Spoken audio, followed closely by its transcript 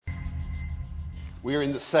We are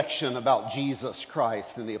in the section about Jesus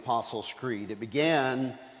Christ in the Apostles' Creed. It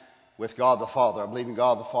began with God the Father. I believe in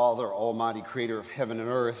God the Father, Almighty Creator of heaven and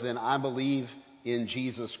earth. Then I believe in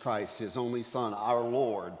Jesus Christ, His only Son, our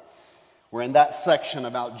Lord. We're in that section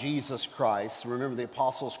about Jesus Christ. Remember, the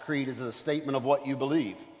Apostles' Creed is a statement of what you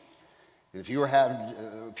believe. If you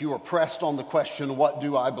were pressed on the question, what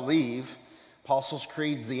do I believe? Apostles'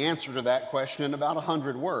 Creed's the answer to that question in about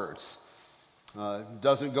 100 words.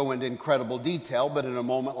 Doesn't go into incredible detail, but in a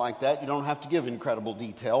moment like that, you don't have to give incredible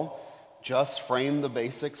detail. Just frame the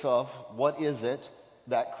basics of what is it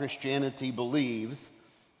that Christianity believes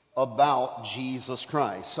about Jesus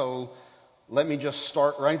Christ. So let me just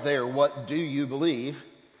start right there. What do you believe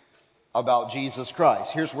about Jesus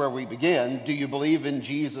Christ? Here's where we begin. Do you believe in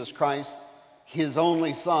Jesus Christ, His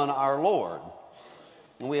only Son, our Lord?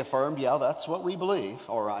 And we affirmed, yeah, that's what we believe.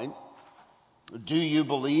 All right. Do you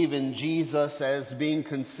believe in Jesus as being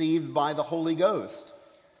conceived by the Holy Ghost?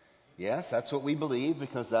 Yes, that's what we believe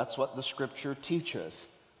because that's what the Scripture teaches.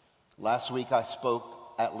 Last week I spoke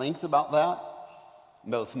at length about that.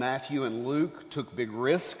 Both Matthew and Luke took big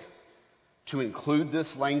risk to include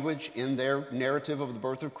this language in their narrative of the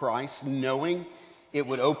birth of Christ, knowing it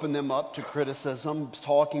would open them up to criticism,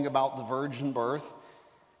 talking about the virgin birth.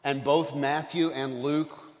 And both Matthew and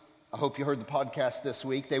Luke, I hope you heard the podcast this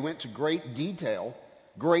week, they went to great detail,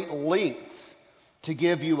 great lengths to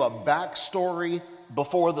give you a backstory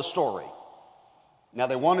before the story. Now,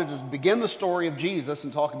 they wanted to begin the story of Jesus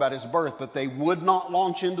and talk about His birth, but they would not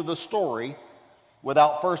launch into the story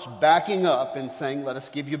without first backing up and saying, let us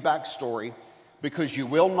give you backstory, because you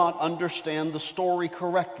will not understand the story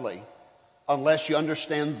correctly unless you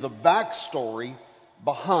understand the backstory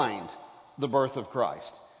behind the birth of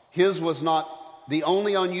Christ. His was not the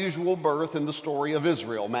only unusual birth in the story of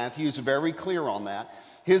Israel. Matthew's very clear on that.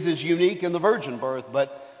 His is unique in the virgin birth, but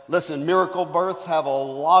listen, miracle births have a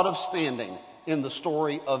lot of standing in the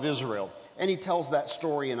story of Israel. And he tells that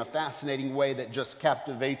story in a fascinating way that just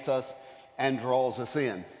captivates us and draws us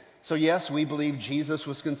in. So yes, we believe Jesus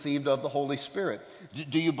was conceived of the Holy Spirit.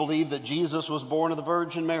 Do you believe that Jesus was born of the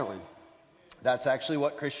Virgin Mary? That's actually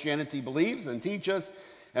what Christianity believes and teaches.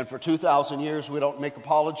 And for 2,000 years, we don't make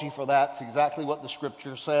apology for that. It's exactly what the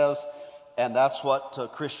Scripture says, and that's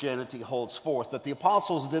what Christianity holds forth. But the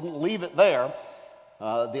apostles didn't leave it there.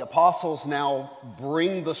 The apostles now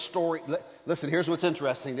bring the story. Listen, here's what's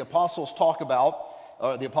interesting. The apostles talk about,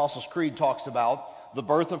 or the Apostles' Creed talks about, the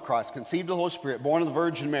birth of Christ, conceived of the Holy Spirit, born of the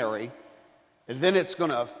Virgin Mary, and then it's going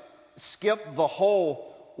to skip the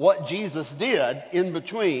whole what Jesus did in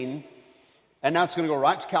between, and now it's going to go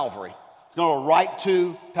right to Calvary. It's going to go right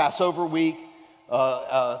to Passover week,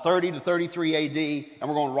 30 to 33 AD, and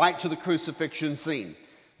we're going right to the crucifixion scene.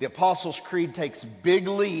 The Apostles' Creed takes big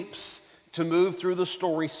leaps to move through the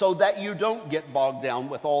story so that you don't get bogged down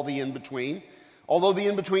with all the in-between. Although the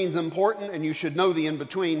in-between is important and you should know the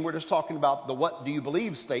in-between, we're just talking about the what do you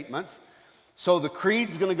believe statements. So the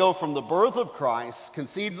creed's going to go from the birth of Christ,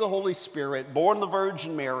 conceived of the Holy Spirit, born of the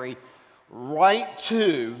Virgin Mary, right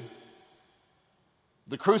to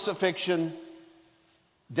the crucifixion,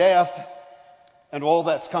 death, and all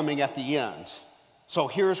that's coming at the end. So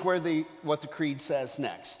here's where what the creed says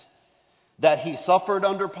next. That He suffered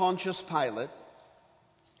under Pontius Pilate,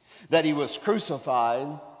 that He was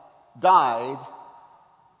crucified, died,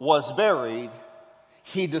 was buried,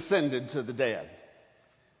 He descended to the dead.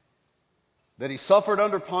 That He suffered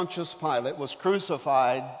under Pontius Pilate, was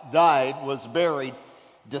crucified, died, was buried,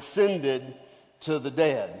 descended to the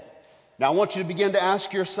dead. Now I want you to begin to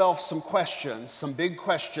ask yourself some questions, some big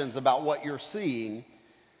questions about what you're seeing.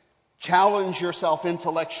 Challenge yourself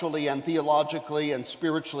intellectually and theologically and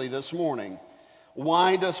spiritually this morning.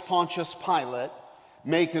 Why does Pontius Pilate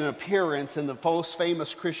make an appearance in the most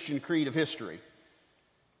famous Christian creed of history?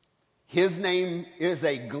 His name is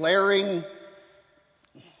a glaring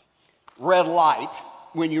red light.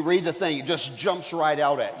 When you read the thing, it just jumps right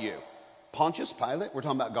out at you. Pontius Pilate, we're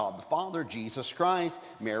talking about God the Father, Jesus Christ,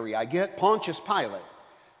 Mary, I get. Pontius Pilate,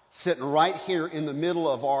 sitting right here in the middle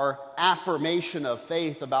of our affirmation of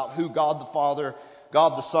faith about who God the Father,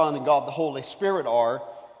 God the Son, and God the Holy Spirit are.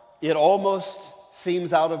 It almost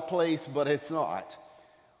seems out of place, but it's not.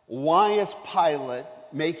 Why is Pilate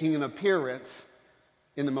making an appearance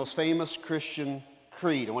in the most famous Christian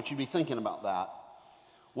creed? I want you to be thinking about that.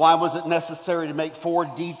 Why was it necessary to make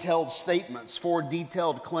 4 detailed statements, 4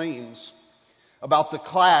 detailed claims about the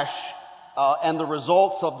clash and the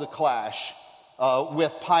results of the clash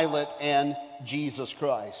with Pilate and Jesus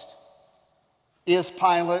Christ? Is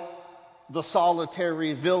Pilate the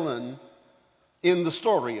solitary villain in the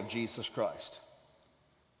story of Jesus Christ?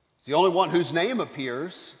 He's the only one whose name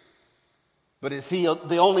appears. But is he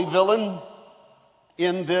the only villain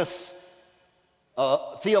in this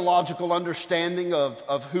theological understanding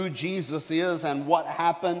of who Jesus is and what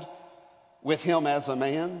happened with him as a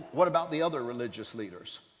man? What about the other religious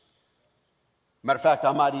leaders? Matter of fact,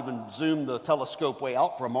 I might even zoom the telescope way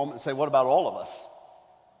out for a moment and say, what about all of us?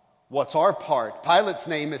 What's our part? Pilate's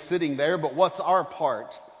name is sitting there, but what's our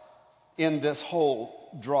part in this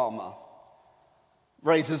whole drama?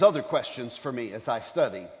 Raises other questions for me as I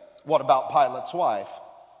study. What about Pilate's wife?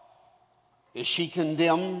 Is she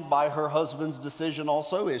condemned by her husband's decision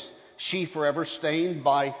also? Is she forever stained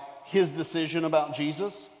by his decision about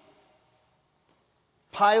Jesus?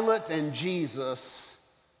 Pilate and Jesus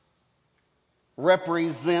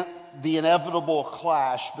represent the inevitable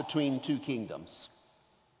clash between two kingdoms.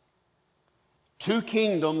 Two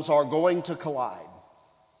kingdoms are going to collide.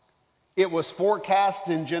 It was forecast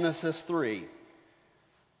in Genesis 3.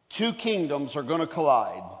 Two kingdoms are going to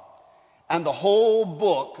collide. And the whole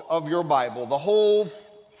book of your Bible, the whole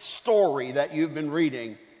story that you've been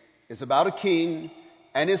reading is about a king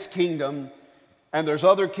and his kingdom. And there's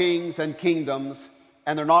other kings and kingdoms.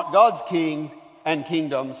 And they're not God's king and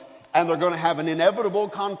kingdoms. And they're going to have an inevitable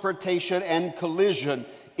confrontation and collision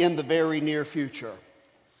in the very near future.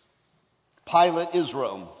 Pilate is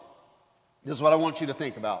Rome. This is what I want you to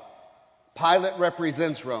think about. Pilate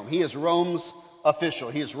represents Rome. He is Rome's official.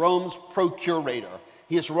 He is Rome's procurator.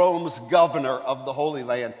 He is Rome's governor of the Holy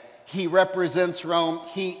Land. He represents Rome.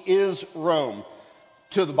 He is Rome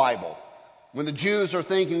to the Bible. When the Jews are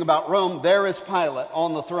thinking about Rome, there is Pilate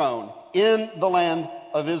on the throne in the land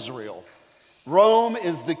of Israel. Rome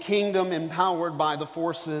is the kingdom empowered by the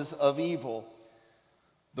forces of evil.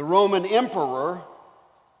 The Roman emperor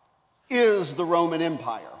is the Roman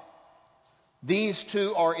Empire. These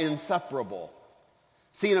two are inseparable.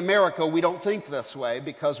 See, in America, we don't think this way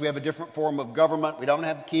because we have a different form of government. We don't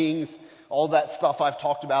have kings, all that stuff I've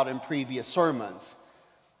talked about in previous sermons.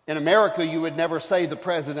 In America, you would never say the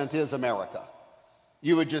president is America.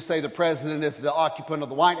 You would just say the president is the occupant of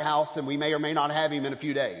the White House and we may or may not have him in a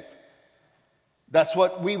few days. That's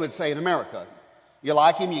what we would say in America. You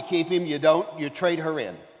like him, you keep him, you don't, you trade her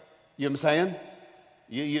in. You know what I'm saying?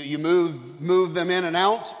 You move them in and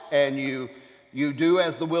out, and you do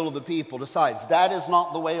as the will of the people decides. That is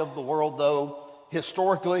not the way of the world, though,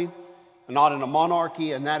 historically, not in a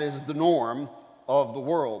monarchy, and that is the norm of the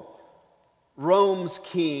world. Rome's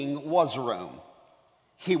king was Rome.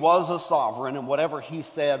 He was a sovereign, and whatever he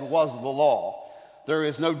said was the law. There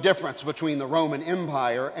is no difference between the Roman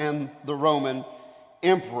Empire and the Roman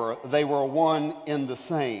emperor. They were one in the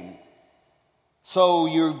same. So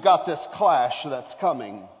you've got this clash that's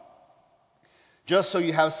coming. Just so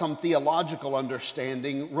you have some theological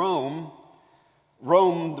understanding, Rome,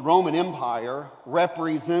 the Roman Empire,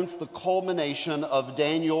 represents the culmination of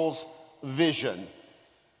Daniel's vision.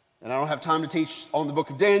 And I don't have time to teach on the book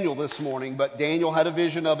of Daniel this morning, but Daniel had a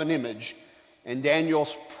vision of an image. And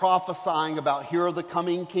Daniel's prophesying about here are the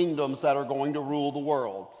coming kingdoms that are going to rule the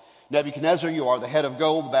world. Nebuchadnezzar, you are the head of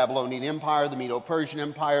gold, the Babylonian Empire, the Medo-Persian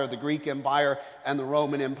Empire, the Greek Empire, and the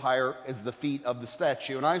Roman Empire is the feet of the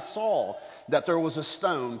statue. And I saw that there was a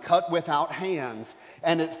stone cut without hands,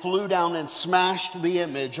 and it flew down and smashed the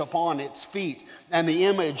image upon its feet. And the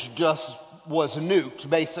image just was nuked,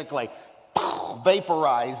 basically,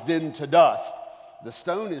 vaporized into dust. The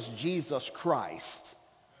stone is Jesus Christ.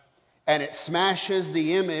 And it smashes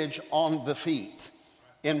the image on the feet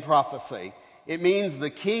in prophecy. It means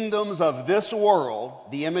the kingdoms of this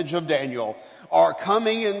world, the image of Daniel, are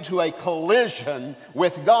coming into a collision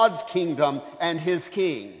with God's kingdom and his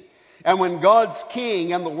king. And when God's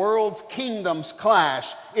king and the world's kingdoms clash,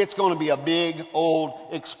 it's going to be a big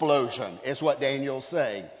old explosion, is what Daniel's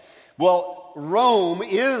saying. Well, Rome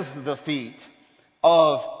is the feet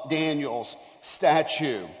of Daniel's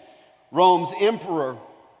statue. Rome's emperor,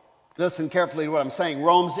 listen carefully to what I'm saying,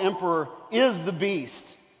 Rome's emperor is the beast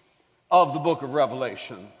of the book of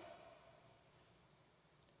Revelation.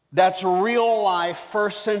 That's real life,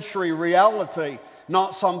 first century reality,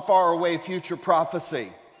 not some faraway future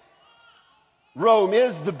prophecy. Rome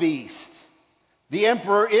is the beast. The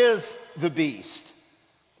emperor is the beast.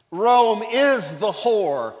 Rome is the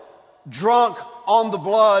whore, drunk on the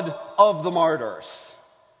blood of the martyrs.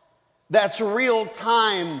 That's real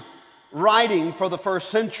time writing for the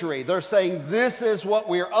first century. They're saying this is what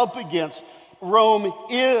we're up against. Rome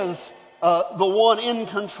is the one in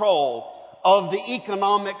control of the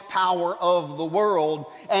economic power of the world,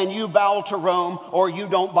 and you bow to Rome or you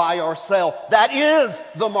don't buy or sell. That is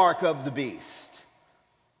the mark of the beast.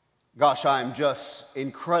 Gosh, I'm just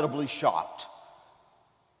incredibly shocked.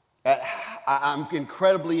 I'm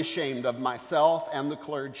incredibly ashamed of myself and the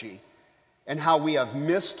clergy and how we have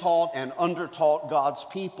mistaught and undertaught God's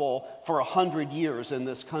people for 100 years in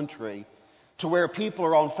this country, to where people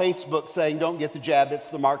are on Facebook saying, don't get the jab, it's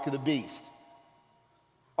the mark of the beast.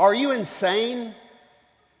 Are you insane?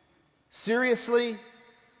 Seriously?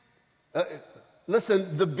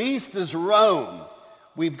 Listen, the beast is Rome.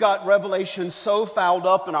 We've got Revelation so fouled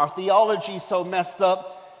up and our theology so messed up.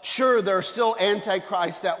 Sure, there are still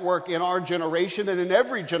antichrists at work in our generation and in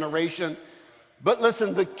every generation. But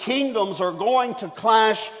listen, the kingdoms are going to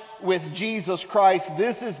clash with Jesus Christ.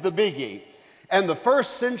 This is the biggie. And the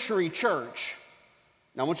first century church,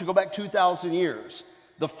 now I want you to go back 2,000 years.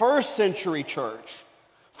 The first century church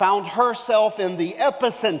found herself in the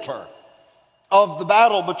epicenter of the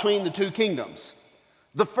battle between the two kingdoms.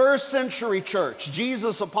 The first century church,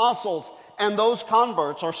 Jesus' apostles and those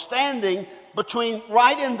converts are standing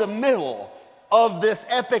right in the middle of this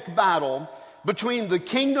epic battle between the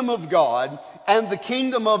kingdom of God and the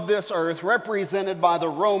kingdom of this earth, represented by the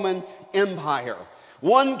Roman Empire.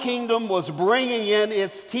 One kingdom was bringing in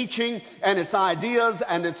its teaching and its ideas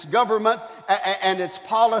and its government and its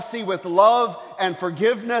policy with love and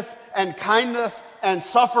forgiveness and kindness and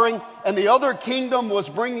suffering. And the other kingdom was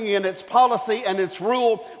bringing in its policy and its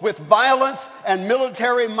rule with violence and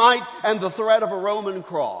military might and the threat of a Roman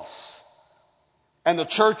cross. And the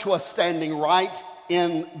church was standing right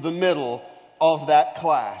in the middle of that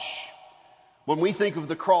clash. When we think of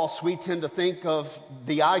the cross, we tend to think of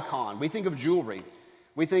the icon. We think of jewelry.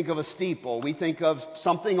 We think of a steeple. We think of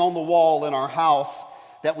something on the wall in our house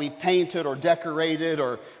that we've painted or decorated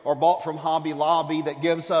or bought from Hobby Lobby that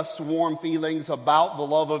gives us warm feelings about the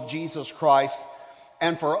love of Jesus Christ.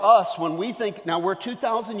 And for us, when we think, now we're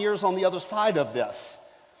 2,000 years on the other side of this.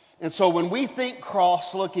 And so when we think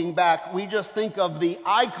cross looking back, we just think of the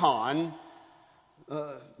icon.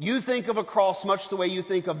 You think of a cross much the way you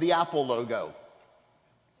think of the Apple logo.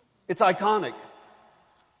 It's iconic.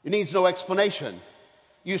 It needs no explanation.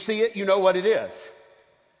 You see it, you know what it is.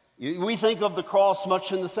 We think of the cross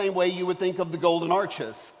much in the same way you would think of the golden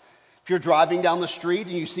arches. If you're driving down the street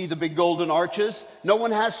and you see the big golden arches, no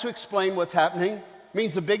one has to explain what's happening. It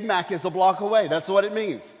means a Big Mac is a block away. That's what it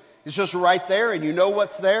means. It's just right there and you know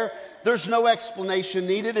what's there. There's no explanation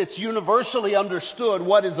needed. It's universally understood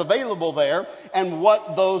what is available there and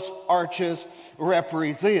what those arches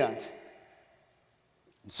represent.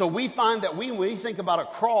 So we find that when we think about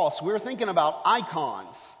a cross, we're thinking about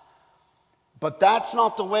icons. But that's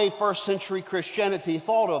not the way first century Christianity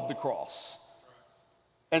thought of the cross.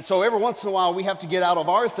 And so every once in a while we have to get out of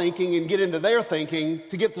our thinking and get into their thinking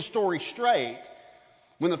to get the story straight.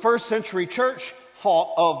 When the first century church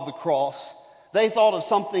thought of the cross, they thought of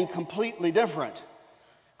something completely different.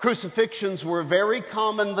 Crucifixions were very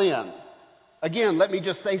common then. Again, let me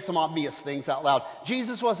just say some obvious things out loud.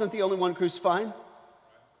 Jesus wasn't the only one crucified.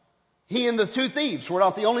 He and the two thieves were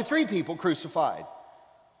not the only three people crucified.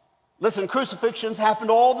 Listen, crucifixions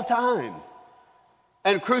happened all the time.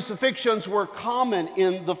 And crucifixions were common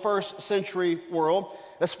in the first century world,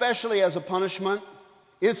 especially as a punishment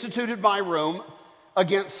instituted by Rome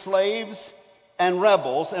against slaves and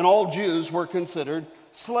rebels, and all Jews were considered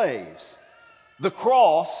slaves. The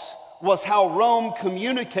cross was how Rome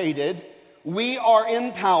communicated, we are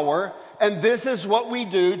in power, and this is what we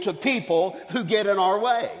do to people who get in our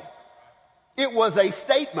way. It was a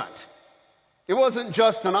statement. It wasn't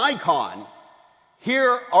just an icon.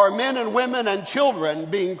 Here are men and women and children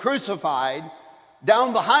being crucified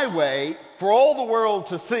down the highway for all the world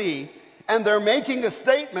to see, and they're making a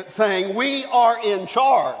statement saying, we are in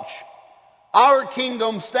charge. Our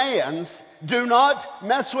kingdom stands. Do not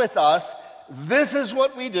mess with us. This is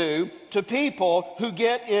what we do to people who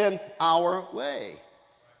get in our way.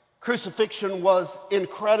 Crucifixion was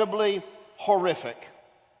incredibly horrific.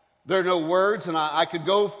 There are no words, and I could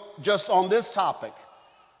go just on this topic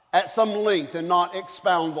at some length and not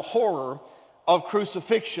expound the horror of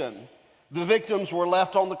crucifixion. The victims were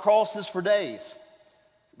left on the crosses for days.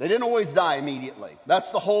 They didn't always die immediately.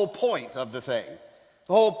 That's the whole point of the thing.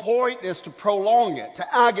 The whole point is to prolong it,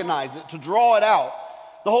 to agonize it, to draw it out.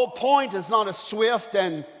 The whole point is not a swift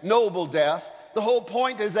and noble death. The whole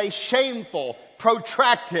point is a shameful,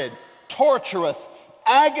 protracted, torturous,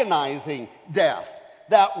 agonizing death.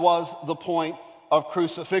 That was the point of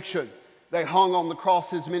crucifixion. They hung on the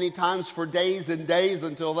crosses many times for days and days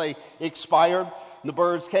until they expired. The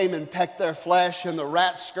birds came and pecked their flesh, and the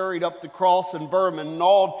rats scurried up the cross, and vermin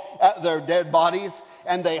gnawed at their dead bodies.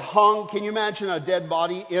 And they hung. Can you imagine a dead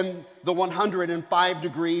body in the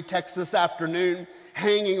 105-degree Texas afternoon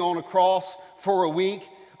hanging on a cross for a week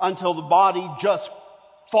until the body just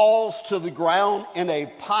falls to the ground in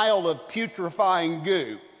a pile of putrefying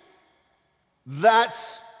goo?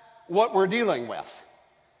 That's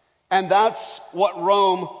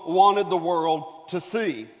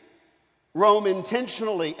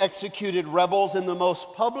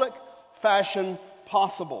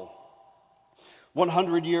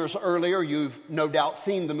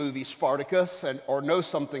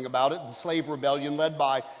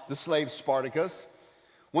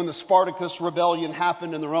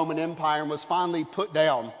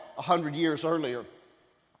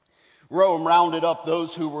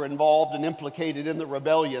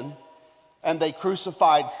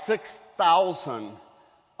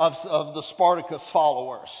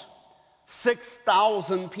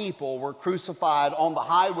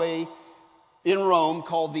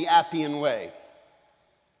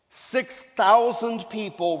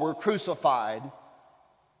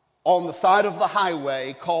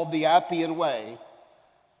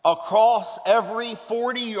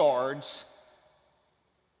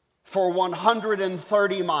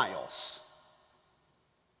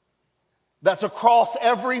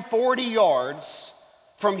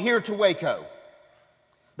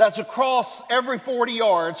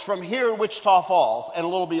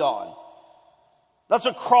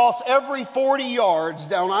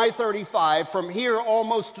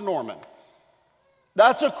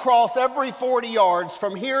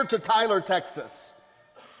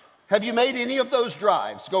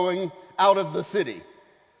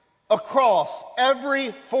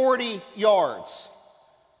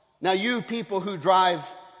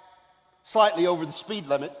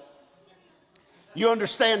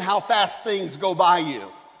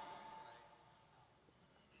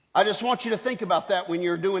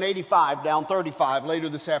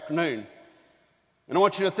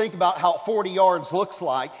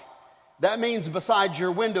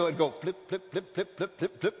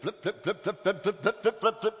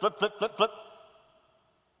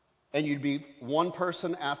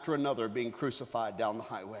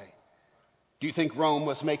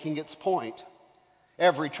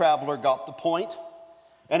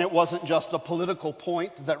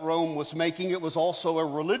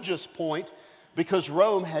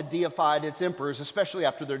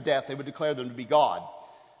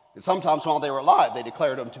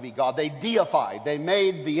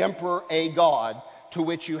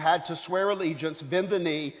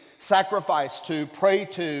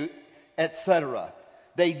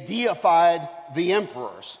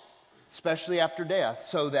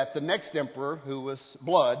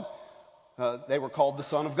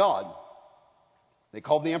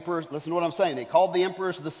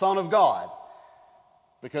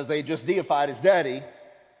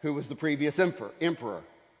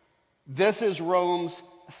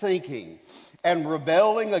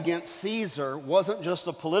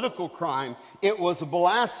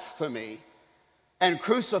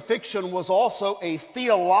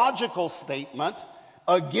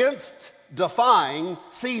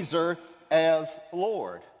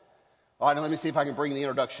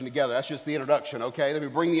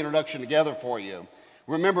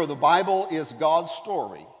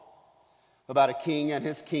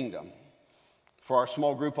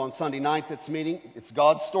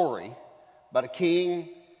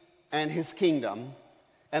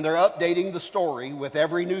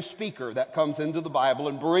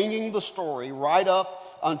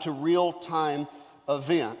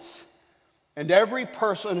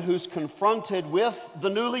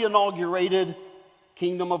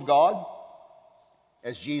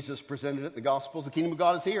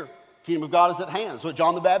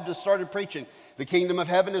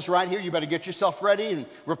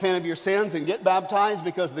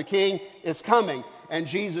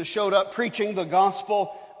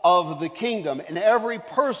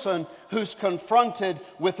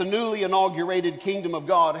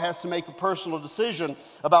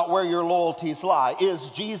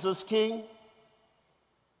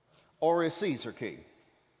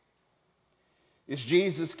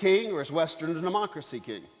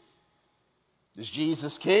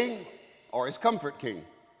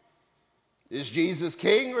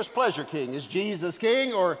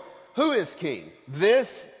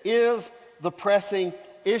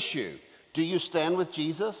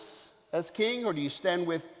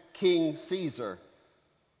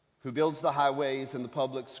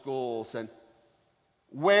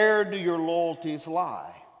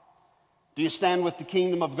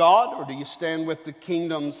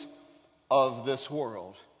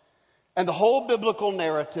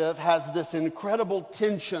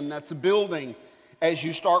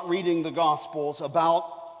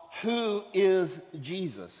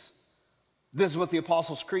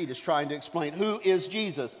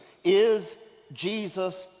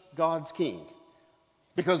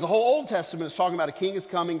Because the whole Old Testament is talking about a king is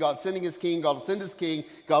coming, God sending his king, God will send his king,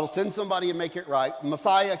 God will send somebody and make it right.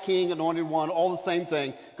 Messiah, king, anointed one, all the same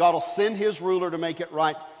thing. God will send his ruler to make it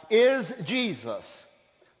right. Is Jesus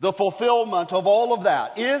the fulfillment of all of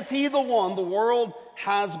that? Is he the one the world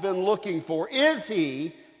has been looking for? Is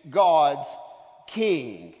he God's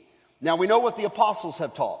king? Now we know what the apostles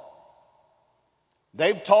have taught.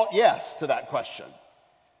 They've taught yes to that question.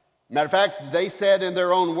 Matter of fact, they said in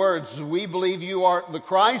their own words, we believe you are the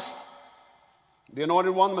Christ, the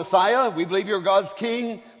anointed one, the Messiah. We believe you're God's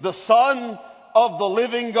king, the Son of the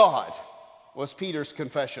living God, was Peter's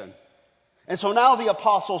confession. And so now the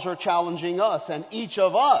apostles are challenging us, and each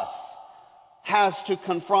of us has to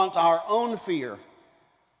confront our own fear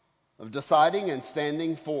of deciding and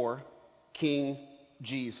standing for King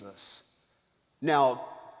Jesus. Now,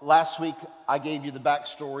 last week I gave you the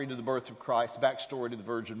backstory to the birth of Christ, backstory to the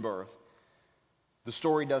virgin birth. The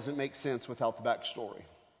story doesn't make sense without the backstory.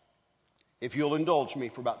 If you'll indulge me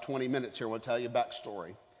for about 20 minutes here, I want to tell you a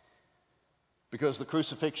backstory. Because the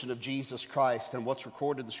crucifixion of Jesus Christ and what's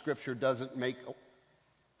recorded in the Scripture doesn't make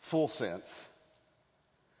full sense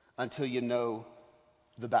until you know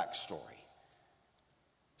the backstory.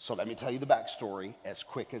 So let me tell you the backstory as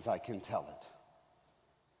quick as I can tell it.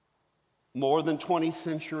 More than 20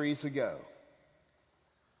 centuries ago,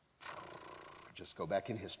 just go back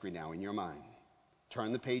in history now in your mind.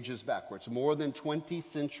 Turn the pages backwards. More than 20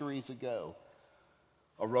 centuries ago,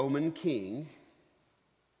 a Roman king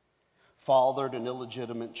fathered an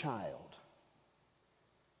illegitimate child.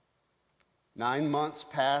 9 months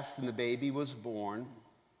passed and the baby was born,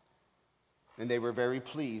 and they were very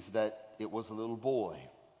pleased that it was a little boy.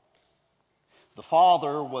 The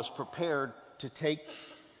father was prepared to take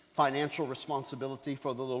financial responsibility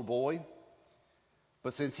for the little boy,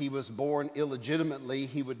 but since he was born illegitimately,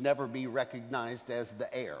 he would never be recognized as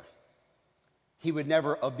the heir. He would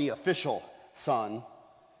never be official son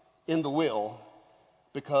in the will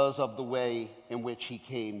because of the way in which he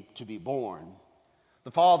came to be born.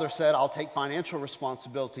 The father said, I'll take financial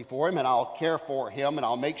responsibility for him and I'll care for him and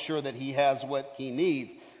I'll make sure that he has what he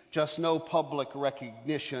needs. Just no public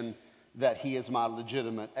recognition that he is my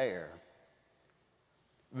legitimate heir.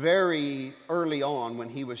 Very early on, when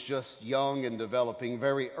he was just young and developing,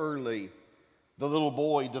 very early, the little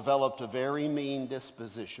boy developed a very mean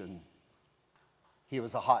disposition. He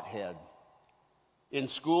was a hothead. In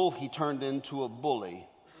school, he turned into a bully.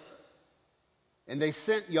 And they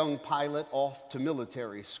sent young Pilate off to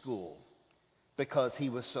military school because he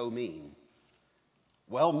was so mean.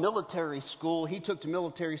 Well, military school, he took to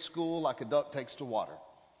military school like a duck takes to water.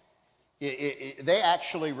 They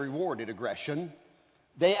actually rewarded aggression.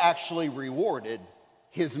 They actually rewarded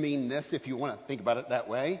his meanness, if you want to think about it that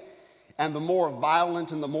way. And the more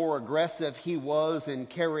violent and the more aggressive he was in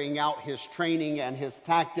carrying out his training and his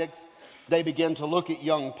tactics, they began to look at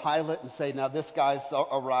young Pilate and say, now this guy's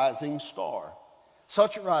a rising star.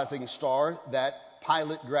 Such a rising star that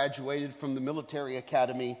Pilate graduated from the military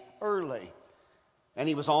academy early. And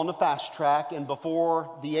he was on the fast track, and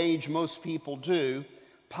before the age most people do,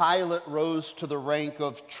 Pilate rose to the rank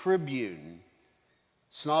of tribune.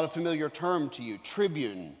 It's not a familiar term to you,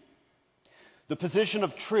 tribune. The position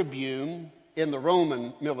of tribune in the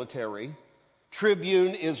Roman military,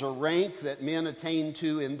 tribune is a rank that men attain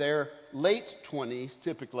to in their late 20s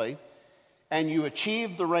typically, and you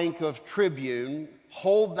achieve the rank of tribune,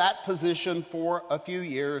 hold that position for a few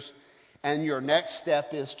years, and your next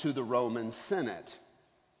step is to the Roman Senate.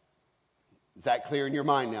 Is that clear in your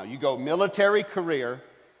mind now? You go military career,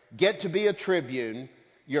 get to be a tribune.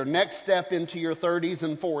 Your next step into your 30s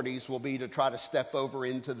and 40s will be to try to step over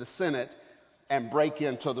into the Senate and break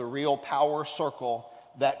into the real power circle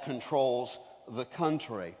that controls the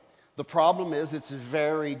country. The problem is it's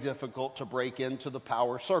very difficult to break into the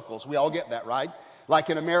power circles. We all get that, right? Like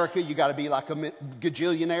in America, you got to be like a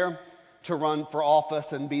gajillionaire to run for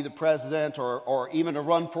office and be the president, or even to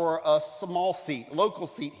run for a small seat, local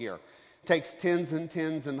seat here. It takes tens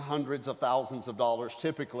and hundreds of thousands of dollars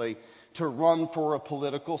typically to run for a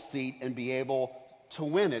political seat and be able to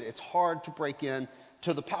win it. It's hard to break in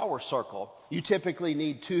to the power circle. You typically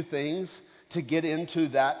need two things to get into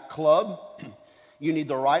that club. You need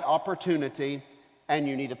the right opportunity and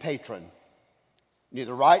you need a patron. You need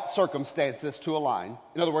the right circumstances to align.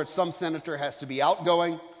 In other words, some senator has to be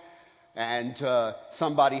outgoing, and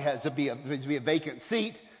somebody has to be a vacant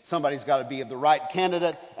seat. Somebody's got to be the right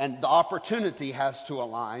candidate, and the opportunity has to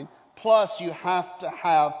align. Plus, you have to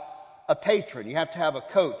have a patron. You have to have a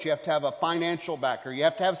coach. You have to have a financial backer. You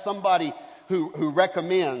have to have somebody who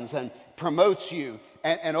recommends and promotes you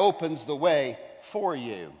and opens the way for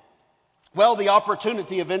you. Well, the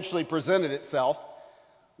opportunity eventually presented itself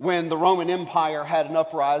when the Roman Empire had an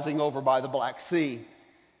uprising over by the Black Sea.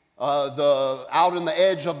 Out in the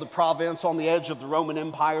edge of the province, on the edge of the Roman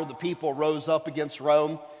Empire, the people rose up against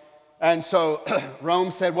Rome. And so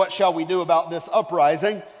Rome said, what shall we do about this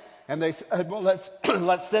uprising? And they said, well, let's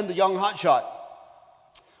send the young hotshot.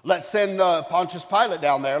 Let's send Pontius Pilate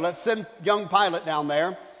down there. Let's send young Pilate down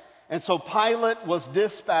there. And so Pilate was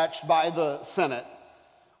dispatched by the Senate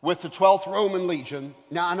with the 12th Roman Legion.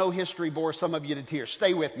 Now, I know history bores some of you to tears.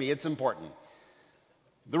 Stay with me. It's important.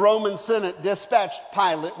 The Roman Senate dispatched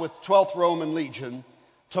Pilate with 12th Roman Legion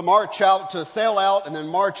to march out, to sail out, and then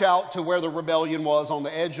march out to where the rebellion was on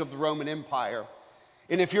the edge of the Roman Empire.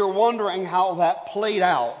 And if you're wondering how that played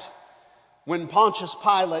out, when Pontius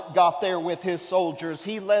Pilate got there with his soldiers,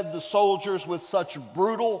 he led the soldiers with such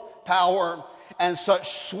brutal power and such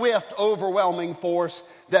swift, overwhelming force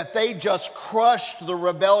that they just crushed the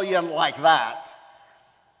rebellion like that.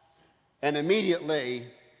 And immediately,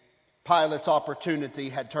 Pilate's opportunity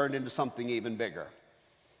had turned into something even bigger.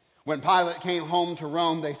 When Pilate came home to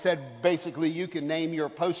Rome, they said, basically, you can name your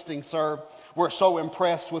posting, sir. We're so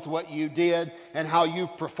impressed with what you did and how you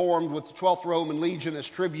performed with the 12th Roman Legion as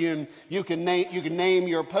tribune. You can name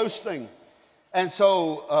your posting. And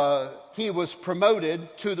so he was promoted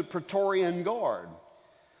to the Praetorian Guard.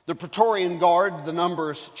 The Praetorian Guard, the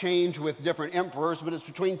numbers change with different emperors, but it's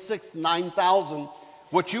between 6,000 to 9,000,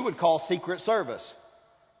 what you would call secret service.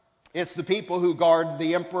 It's the people who guard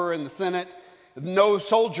the emperor and the Senate. No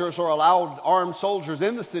soldiers are allowed, armed soldiers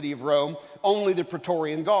in the city of Rome, only the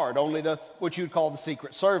Praetorian Guard, only what you'd call the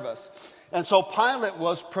secret service. And so Pilate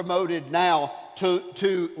was promoted now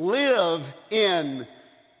to live in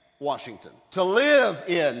Washington, to live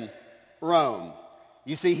in Rome.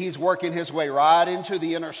 You see, he's working his way right into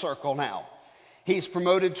the inner circle now. He's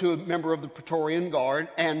promoted to a member of the Praetorian Guard,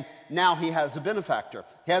 and now he has a benefactor.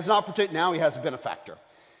 He has an opportunity, now he has a benefactor.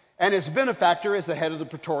 And his benefactor is the head of the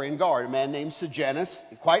Praetorian Guard, a man named Sejanus,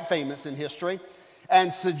 quite famous in history.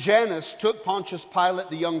 And Sejanus took Pontius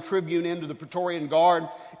Pilate, the young tribune, into the Praetorian Guard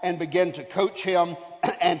and began to coach him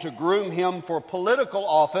and to groom him for political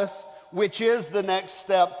office, which is the next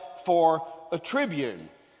step for a tribune.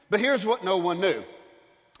 But here's what no one knew.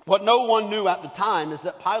 What no one knew at the time is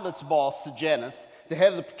that Pilate's boss, Sejanus, the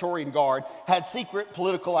head of the Praetorian Guard, had secret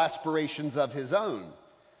political aspirations of his own.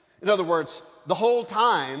 In other words, the whole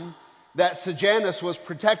time that Sejanus was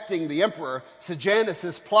protecting the emperor, Sejanus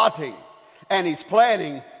is plotting and he's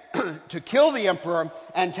planning to kill the emperor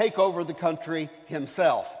and take over the country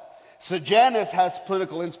himself. Sejanus has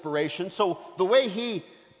political inspiration, so the way he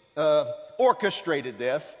orchestrated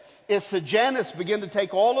this is Sejanus began to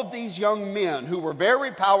take all of these young men who were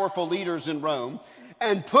very powerful leaders in Rome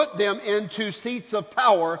and put them into seats of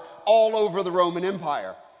power all over the Roman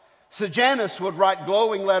Empire. Sejanus would write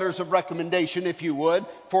glowing letters of recommendation, if you would,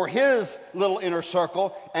 for his little inner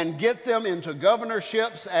circle and get them into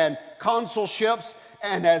governorships and consulships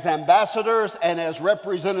and as ambassadors and as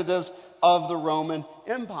representatives of the Roman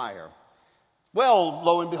Empire. Well,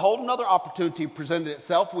 lo and behold, another opportunity presented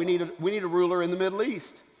itself. We need a ruler in the Middle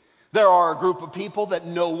East. There are a group of people that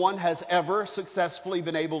no one has ever successfully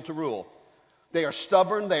been able to rule. They are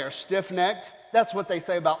stubborn, they are stiff-necked. That's what they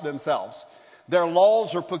say about themselves. Their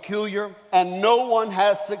laws are peculiar, and no one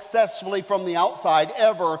has successfully from the outside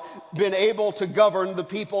ever been able to govern the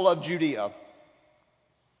people of Judea.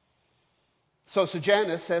 So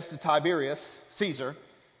Sejanus says to Tiberius, Caesar,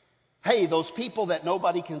 hey, those people that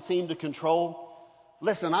nobody can seem to control,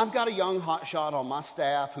 listen, I've got a young hotshot on my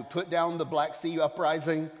staff who put down the Black Sea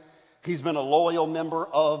uprising. He's been a loyal member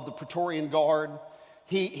of the Praetorian Guard.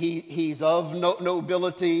 He's of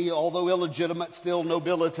nobility, although illegitimate, still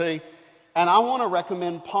nobility. And I want to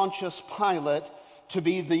recommend Pontius Pilate to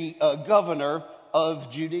be the governor of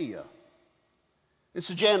Judea. And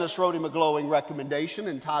Sejanus wrote him a glowing recommendation,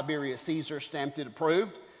 and Tiberius Caesar stamped it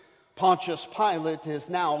approved. Pontius Pilate is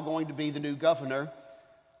now going to be the new governor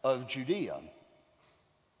of Judea.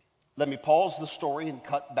 Let me pause the story and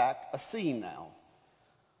cut back a scene now.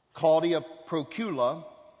 Claudia Procula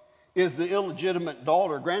is the illegitimate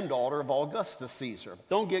granddaughter of Augustus Caesar.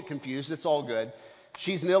 Don't get confused, it's all good.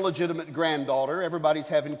 She's an illegitimate granddaughter. Everybody's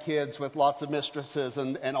having kids with lots of mistresses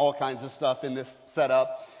and all kinds of stuff in this setup.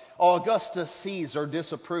 Augustus Caesar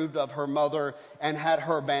disapproved of her mother and had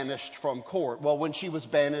her banished from court. Well, when she was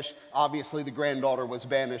banished, obviously the granddaughter was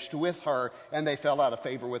banished with her, and they fell out of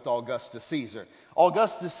favor with Augustus Caesar.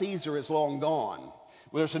 Augustus Caesar is long gone.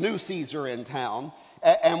 There's a new Caesar in town,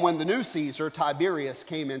 and when the new Caesar, Tiberius,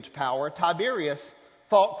 came into power, Tiberius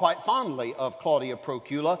thought quite fondly of Claudia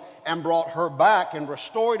Procula and brought her back and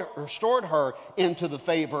restored her into the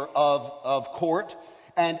favor of court.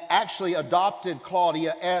 and actually adopted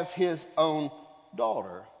Claudia as his own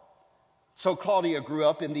daughter. So Claudia grew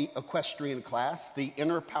up in the equestrian class, the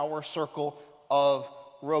inner power circle of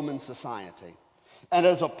Roman society. And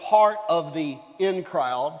as a part of the in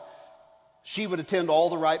crowd, she would attend all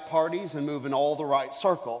the right parties and move in all the right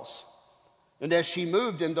circles. And as she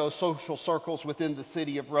moved in those social circles within the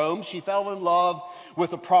city of Rome, she fell in love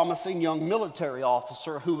with a promising young military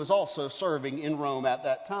officer who was also serving in Rome at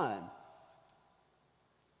that time.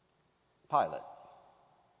 Pilate.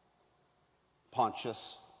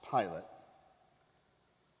 Pontius Pilate.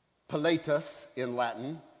 Pilatus in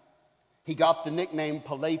Latin. He got the nickname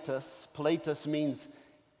Pilatus. Pilatus means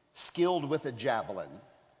skilled with a javelin.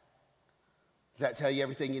 Does that tell you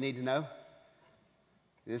everything you need to know?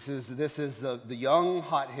 This is the young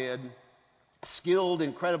hothead, skilled,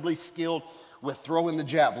 incredibly skilled with throwing the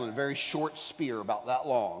javelin, a very short spear about that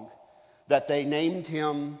long, that they named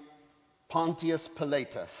him Pontius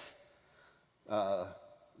Pilatus,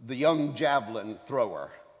 the young javelin thrower.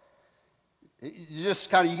 You just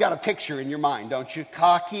you got a picture in your mind, don't you?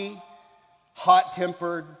 Cocky,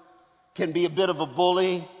 hot-tempered, can be a bit of a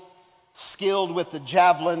bully, skilled with the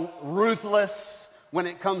javelin, ruthless when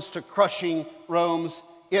it comes to crushing Rome's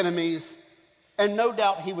enemies. And no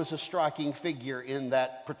doubt he was a striking figure in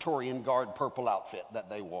that Praetorian Guard purple outfit that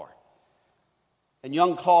they wore. And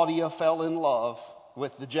young Claudia fell in love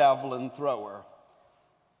with the javelin thrower.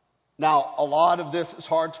 Now, a lot of this is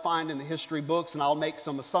hard to find in the history books, and I'll make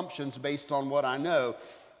some assumptions based on what I know.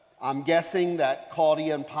 I'm guessing that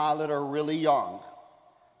Claudia and Pilate are really young,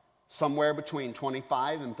 somewhere between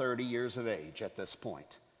 25 and 30 years of age at this point.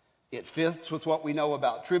 It fits with what we know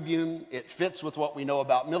about tribune. It fits with what we know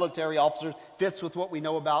about military officers. Fits with what we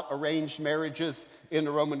know about arranged marriages in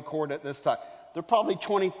the Roman court at this time. They're probably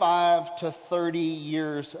 25 to 30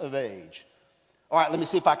 years of age. All right, let me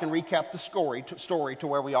see if I can recap the story to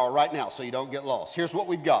where we are right now so you don't get lost. Here's what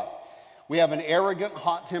we've got. We have an arrogant,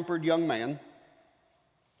 hot-tempered young man,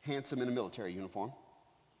 handsome in a military uniform.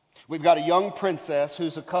 We've got a young princess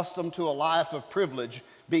who's accustomed to a life of privilege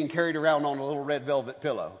being carried around on a little red velvet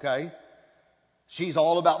pillow, okay? She's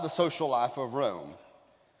all about the social life of Rome.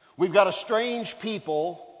 We've got a strange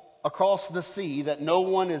people across the sea that no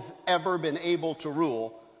one has ever been able to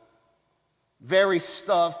rule. Very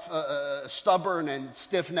stubborn and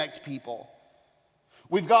stiff-necked people.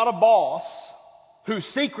 We've got a boss who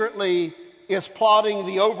secretly is plotting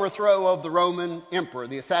the overthrow of the Roman emperor,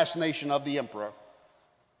 the assassination of the emperor.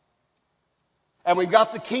 And we've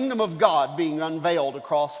got the kingdom of God being unveiled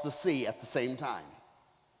across the sea at the same time.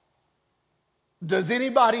 Does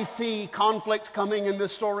anybody see conflict coming in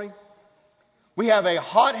this story? We have a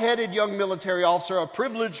hot-headed young military officer, a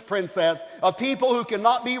privileged princess, a people who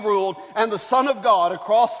cannot be ruled, and the Son of God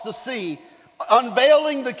across the sea,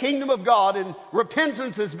 unveiling the kingdom of God, and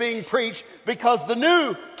repentance is being preached because the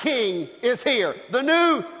new king is here. The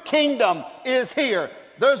new kingdom is here.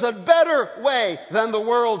 There's a better way than the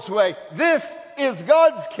world's way. This is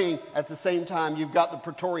God's king. At the same time, you've got the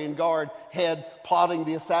Praetorian Guard head plotting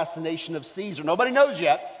the assassination of Caesar. Nobody knows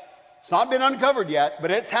yet. It's not been uncovered yet, but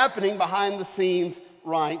it's happening behind the scenes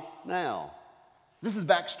right now. This is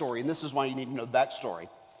backstory, and this is why you need to know the backstory.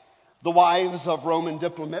 The wives of Roman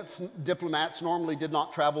diplomats normally did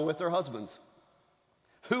not travel with their husbands.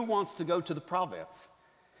 Who wants to go to the province?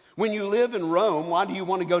 When you live in Rome, why do you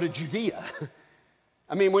want to go to Judea?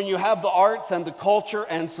 I mean, when you have the arts and the culture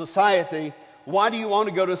and society, why do you want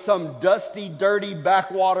to go to some dusty, dirty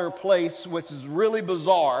backwater place, which is really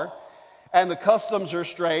bizarre, and the customs are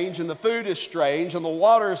strange, and the food is strange, and the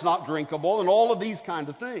water is not drinkable, and all of these kinds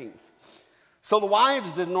of things? So the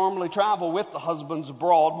wives didn't normally travel with the husbands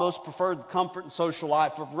abroad. Most preferred the comfort and social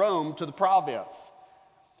life of Rome to the province.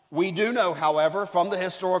 We do know, however, from the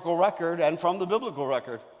historical record and from the biblical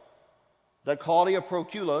record, that Claudia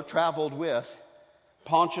Procula traveled with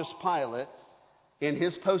Pontius Pilate in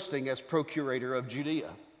his posting as procurator of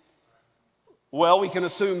Judea. Well, we can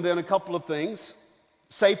assume then a couple of things.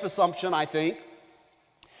 Safe assumption, I think.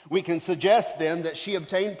 We can suggest then that she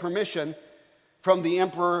obtained permission from the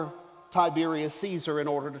Emperor Tiberius Caesar in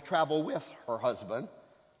order to travel with her husband.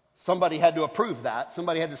 Somebody had to approve that.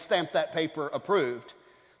 Somebody had to stamp that paper approved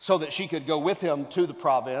so that she could go with him to the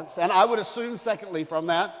province. And I would assume, secondly, from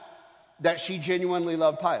that she genuinely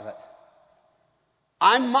loved Pilate.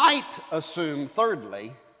 I might assume,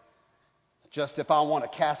 thirdly, just if I want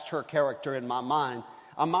to cast her character in my mind,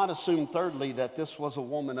 I might assume, thirdly, that this was a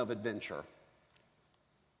woman of adventure.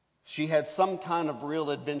 She had some kind of real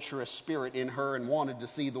adventurous spirit in her and wanted to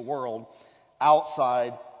see the world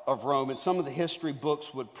outside of Rome. And some of the history books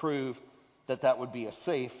would prove that that would be a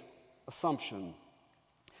safe assumption.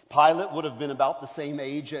 Pilate would have been about the same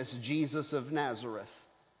age as Jesus of Nazareth.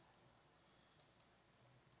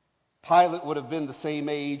 Pilate would have been the same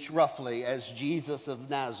age, roughly, as Jesus of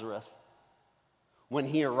Nazareth when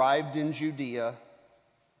he arrived in Judea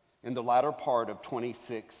in the latter part of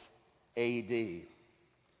 26 A.D.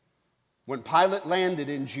 When Pilate landed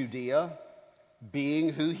in Judea, being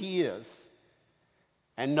who he is,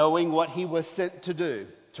 and knowing what he was sent to do,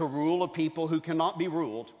 to rule a people who cannot be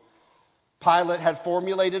ruled, Pilate had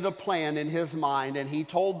formulated a plan in his mind, and he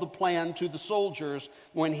told the plan to the soldiers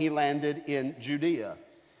when he landed in Judea.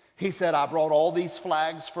 He said, I brought all these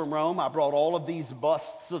flags from Rome. I brought all of these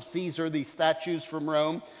busts of Caesar, these statues from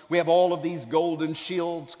Rome. We have all of these golden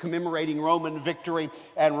shields commemorating Roman victory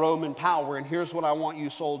and Roman power. And here's what I want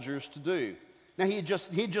you soldiers to do. Now, he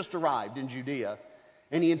just arrived in Judea,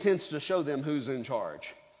 and he intends to show them who's in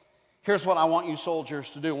charge. Here's what I want you soldiers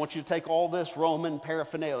to do. I want you to take all this Roman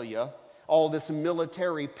paraphernalia, all this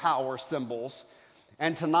military power symbols,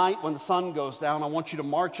 and tonight, when the sun goes down, I want you to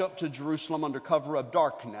march up to Jerusalem under cover of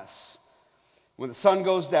darkness. When the sun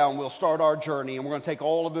goes down, we'll start our journey, and we're going to take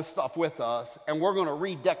all of this stuff with us, and we're going to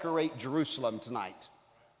redecorate Jerusalem tonight.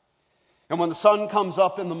 And when the sun comes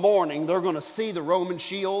up in the morning, they're going to see the Roman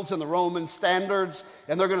shields and the Roman standards,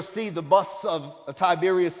 and they're going to see the busts of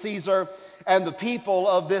Tiberius Caesar, and the people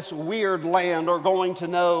of this weird land are going to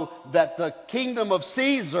know that the kingdom of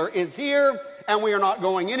Caesar is here, and we are not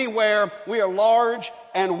going anywhere. We are large,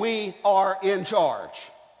 and we are in charge.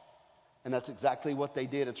 And that's exactly what they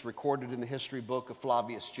did. It's recorded in the history book of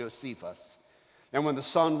Flavius Josephus. And when the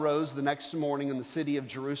sun rose the next morning in the city of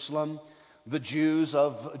Jerusalem, the Jews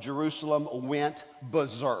of Jerusalem went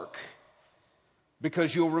berserk.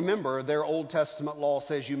 Because you'll remember their Old Testament law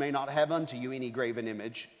says you may not have unto you any graven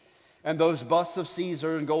image. And those busts of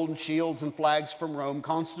Caesar and golden shields and flags from Rome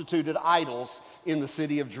constituted idols in the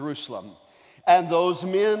city of Jerusalem. And those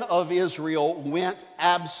men of Israel went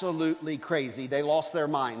absolutely crazy. They lost their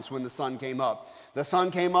minds when the sun came up. The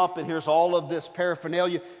sun came up, and here's all of this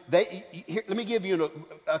paraphernalia. Let me give you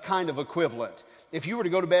a kind of equivalent. If you were to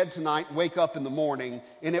go to bed tonight and wake up in the morning,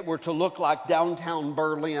 and it were to look like downtown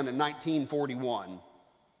Berlin in 1941.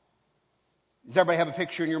 Does everybody have a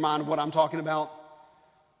picture in your mind of what I'm talking about?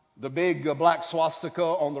 The big black swastika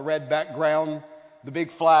on the red background, the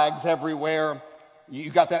big flags everywhere.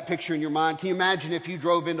 You got that picture in your mind. Can you imagine if you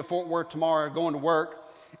drove into Fort Worth tomorrow going to work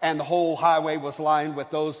and the whole highway was lined with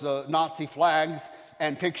those Nazi flags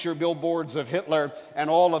and picture billboards of Hitler and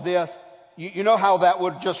all of this? You know how that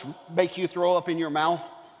would just make you throw up in your mouth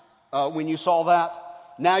when you saw that?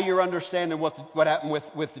 Now you're understanding what happened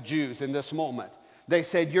with the Jews in this moment. They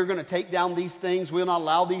said, you're going to take down these things. We'll not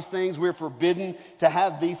allow these things. We're forbidden to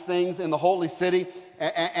have these things in the holy city.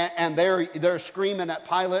 And they're screaming at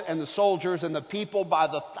Pilate and the soldiers, and the people by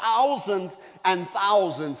the thousands and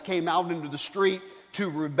thousands came out into the street to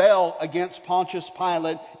rebel against Pontius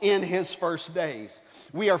Pilate in his first days.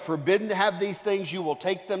 We are forbidden to have these things. You will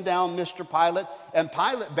take them down, Mr. Pilate. And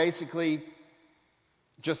Pilate basically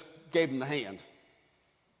just gave him the hand.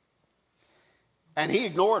 And he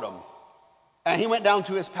ignored them. And he went down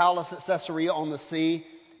to his palace at Caesarea on the sea.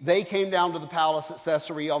 They came down to the palace at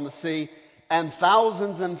Caesarea on the sea. And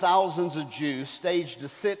thousands of Jews staged a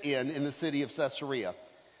sit-in in the city of Caesarea.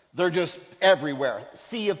 They're just everywhere.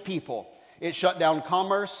 Sea of people. It shut down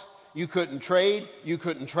commerce. You couldn't trade. You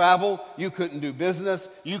couldn't travel. You couldn't do business.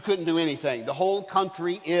 You couldn't do anything. The whole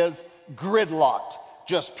country is gridlocked.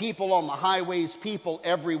 Just people on the highways, people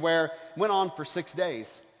everywhere. Went on for 6 days.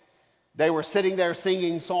 They were sitting there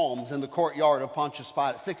singing psalms in the courtyard of Pontius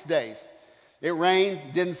Pilate. 6 days. It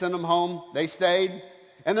rained, didn't send them home. They stayed.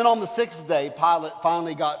 And then on the 6th day, Pilate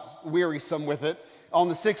finally got wearisome with it. On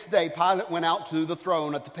the 6th day, Pilate went out to the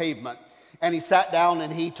throne at the pavement. And he sat down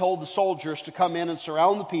and he told the soldiers to come in and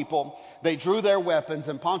surround the people. They drew their weapons,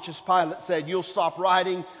 and Pontius Pilate said, you'll stop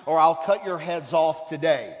writing or I'll cut your heads off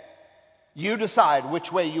today. You decide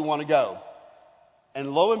which way you want to go. And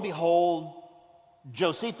lo and behold,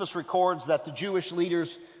 Josephus records that the Jewish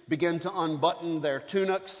leaders began to unbutton their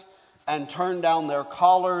tunics and turn down their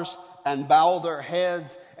collars and bow their heads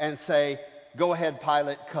and say, go ahead,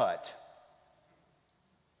 Pilate, cut.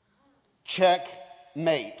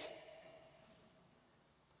 Checkmate.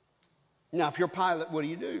 Now, if you're Pilate, what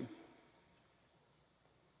do?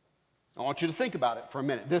 I want you to think about it for a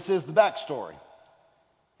minute. This is the backstory.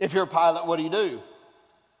 If you're Pilate, what do?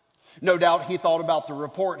 No doubt he thought about the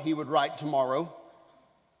report he would write tomorrow.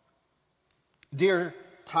 Dear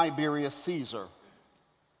Tiberius Caesar,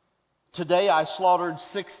 today I slaughtered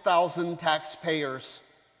 6,000 taxpayers.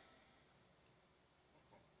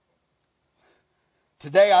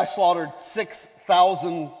 Today I slaughtered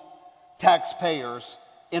 6,000 taxpayers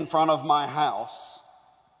in front of my house.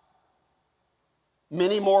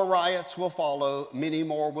 Many more riots will follow. Many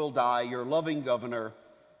more will die. Your loving governor,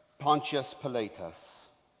 Pontius Pilatus.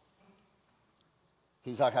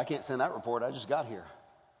 He's like, I can't send that report. I just got here.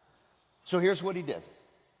 So here's what he did.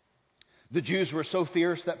 The Jews were so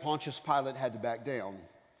fierce that Pontius Pilate had to back down.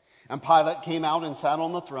 And Pilate came out and sat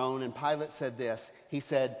on the throne, and Pilate said this. He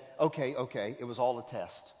said, okay, it was all a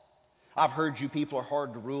test. I've heard you people are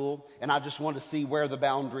hard to rule, and I just want to see where the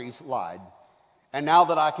boundaries lied. And now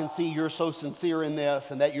that I can see you're so sincere in this,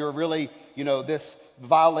 and that you're really, this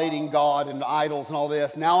violating God and idols and all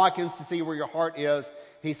this, now I can see where your heart is.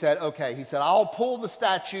 He said, okay. He said, I'll pull the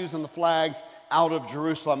statues and the flags out of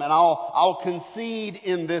Jerusalem, and I'll concede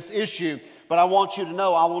in this issue. But I want you to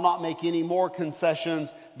know I will not make any more concessions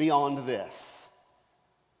beyond this.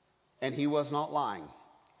 And he was not lying.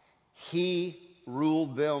 He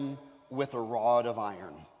ruled them with a rod of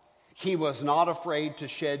iron. He was not afraid to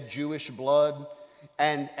shed Jewish blood,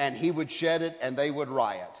 and he would shed it and they would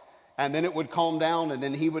riot. And then it would calm down, and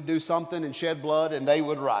then he would do something and shed blood and they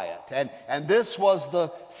would riot. And this was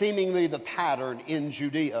seemingly the pattern in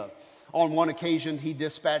Judea. On one occasion, he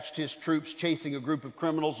dispatched his troops chasing a group of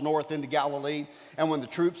criminals north into Galilee. And when the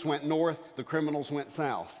troops went north, the criminals went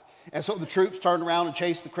south. And so the troops turned around and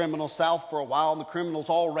chased the criminals south for a while, and the criminals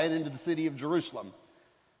all ran into the city of Jerusalem.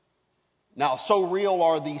 Now, so real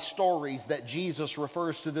are these stories that Jesus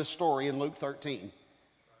refers to this story in Luke 13.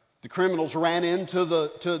 The criminals ran into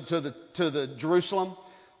the Jerusalem.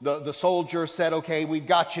 The soldiers said, okay, we've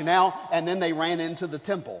got you now. And then they ran into the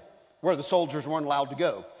temple where the soldiers weren't allowed to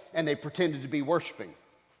go. And they pretended to be worshiping.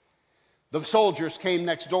 The soldiers came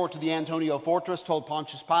next door to the Antonia fortress, told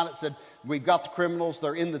Pontius Pilate, said, we've got the criminals.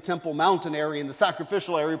 They're in the Temple Mountain area, in the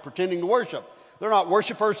sacrificial area, pretending to worship. They're not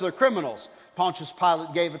worshipers, they're criminals. Pontius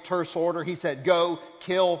Pilate gave a terse order. He said, go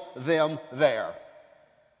kill them there.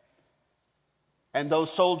 And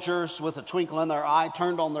those soldiers, with a twinkle in their eye,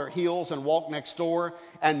 turned on their heels and walked next door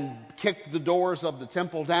and kicked the doors of the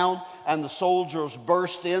temple down. And the soldiers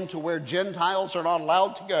burst into where Gentiles are not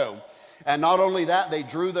allowed to go. And not only that, they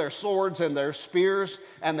drew their swords and their spears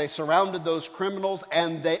and they surrounded those criminals,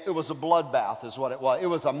 and it was a bloodbath is what it was. It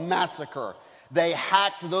was a massacre. They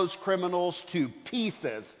hacked those criminals to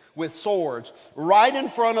pieces with swords right in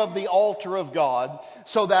front of the altar of God,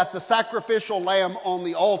 so that the sacrificial lamb on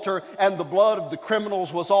the altar and the blood of the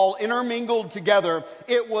criminals was all intermingled together.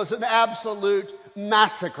 It was an absolute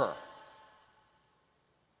massacre.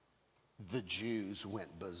 The Jews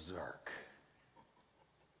went berserk.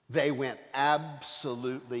 They went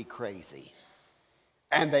absolutely crazy.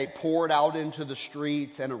 And they poured out into the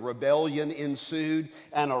streets, and a rebellion ensued,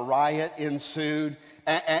 and a riot ensued.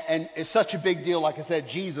 And it's such a big deal. Like I said,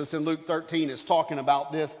 Jesus in Luke 13 is talking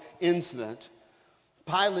about this incident.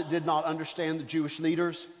 Pilate did not understand the Jewish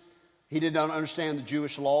leaders. He did not understand the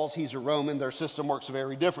Jewish laws. He's a Roman. Their system works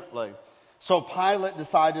very differently. So Pilate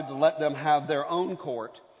decided to let them have their own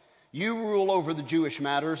court. You rule over the Jewish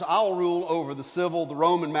matters. I'll rule over the civil, the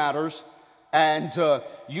Roman matters. And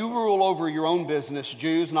you rule over your own business,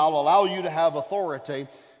 Jews, and I'll allow you to have authority.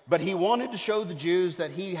 But he wanted to show the Jews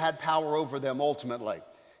that he had power over them ultimately.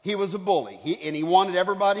 He was a bully, and he wanted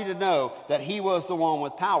everybody to know that he was the one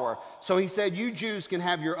with power. So he said, you Jews can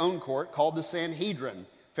have your own court called the Sanhedrin,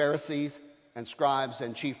 Pharisees and scribes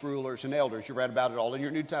and chief rulers and elders. You read about it all in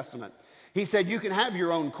your New Testament. He said, you can have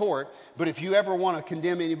your own court, but if you ever want to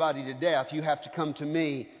condemn anybody to death, you have to come to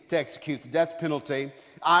me to execute the death penalty.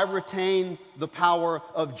 I retain the power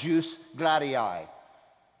of jus gladii,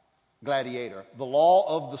 gladiator. The law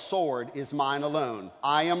of the sword is mine alone.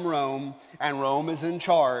 I am Rome, and Rome is in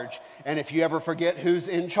charge. And if you ever forget who's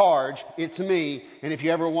in charge, it's me. And if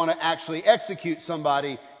you ever want to actually execute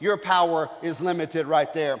somebody, your power is limited right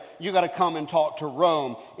there. You got to come and talk to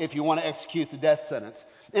Rome if you want to execute the death sentence.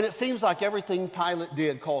 And it seems like everything Pilate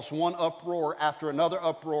did caused one uproar after another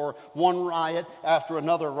uproar, one riot after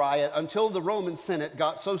another riot, until the Roman Senate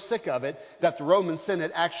got so sick of it that the Roman Senate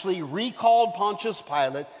actually recalled Pontius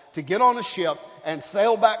Pilate to get on a ship and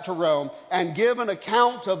sail back to Rome and give an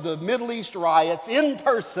account of the Middle East riots in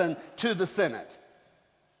person to the Senate.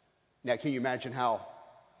 Now, can you imagine how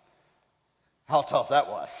tough that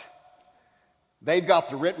was? They've got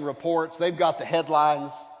the written reports, they've got the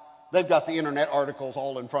headlines, they've got the internet articles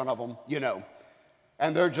all in front of them,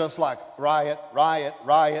 And they're just like riot, riot,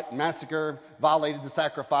 riot, massacre, violated the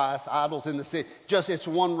sacrifice, idols in the city. It's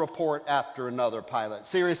one report after another, Pilate.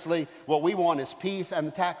 Seriously, what we want is peace and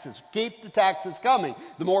the taxes. Keep the taxes coming.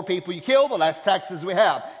 The more people you kill, the less taxes we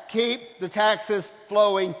have. Keep the taxes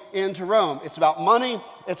flowing into Rome. It's about money,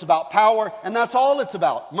 it's about power, and that's all it's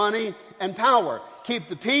about, money and power. keep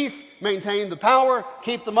the peace, maintain the power,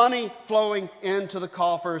 keep the money flowing into the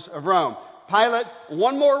coffers of Rome. Pilate,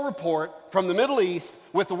 one more report from the Middle East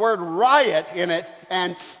with the word riot in it,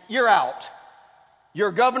 and you're out.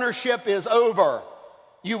 Your governorship is over.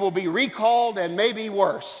 You will be recalled and maybe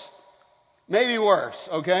worse. Maybe worse,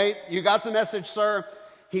 okay? You got the message, sir?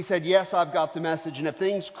 He said, yes, I've got the message. And if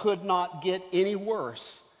things could not get any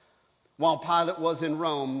worse, while Pilate was in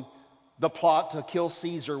Rome, the plot to kill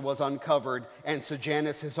Caesar was uncovered, and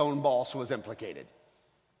Sejanus, his own boss, was implicated.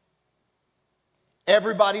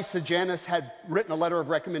 Everybody Sejanus had written a letter of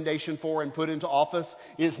recommendation for and put into office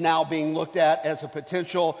is now being looked at as a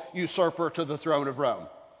potential usurper to the throne of Rome.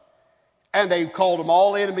 And they called them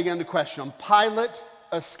all in and began to question them. Pilate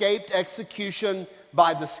escaped execution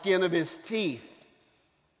by the skin of his teeth.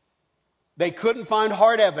 They couldn't find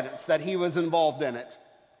hard evidence that he was involved in it.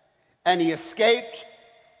 And he escaped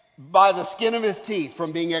by the skin of his teeth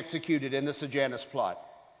from being executed in the Sejanus plot.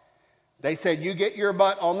 They said, you get your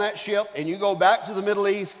butt on that ship and you go back to the Middle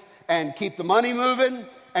East and keep the money moving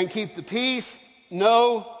and keep the peace.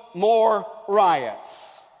 No more riots.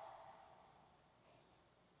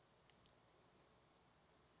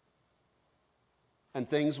 And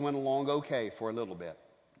things went along okay for a little bit.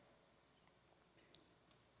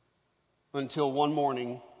 Until one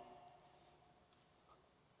morning,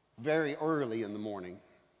 very early in the morning,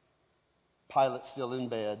 Pilate's still in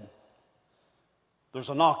bed. There's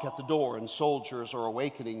a knock at the door and soldiers are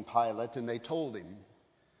awakening Pilate, and they told him,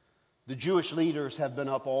 the Jewish leaders have been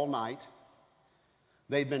up all night.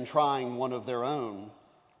 They've been trying one of their own.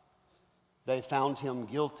 They found him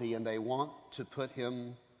guilty and they want to put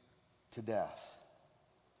him to death.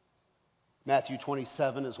 Matthew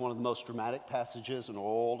 27 is one of the most dramatic passages in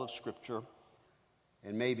all of Scripture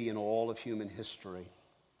and maybe in all of human history.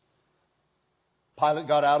 Pilate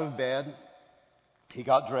got out of bed. He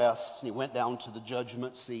got dressed and he went down to the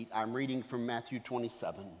judgment seat. I'm reading from Matthew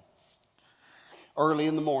 27. Early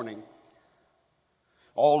in the morning,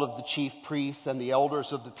 all of the chief priests and the elders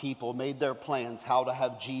of the people made their plans how to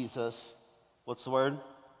have Jesus. What's the word?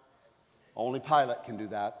 Only Pilate can do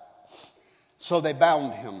that. So they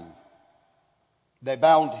bound him. They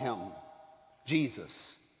bound him, Jesus.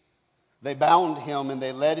 They bound him and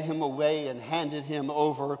they led him away and handed him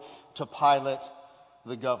over to Pilate,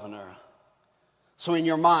 the governor. So in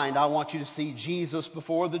your mind, I want you to see Jesus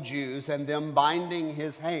before the Jews and them binding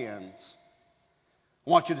his hands. I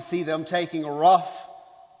want you to see them taking a rough,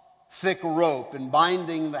 thick rope and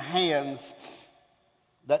binding the hands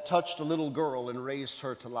that touched a little girl and raised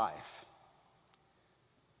her to life.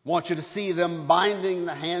 I want you to see them binding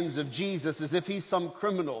the hands of Jesus as if he's some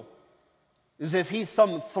criminal, as if he's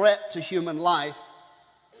some threat to human life.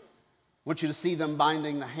 I want you to see them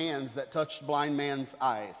binding the hands that touched the blind man's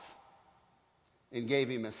eyes and gave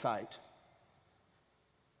him his sight.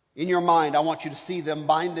 In your mind, I want you to see them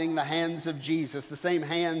binding the hands of Jesus, the same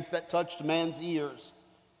hands that touched a man's ears,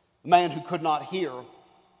 a man who could not hear,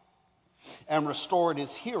 and restored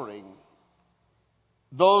his hearing.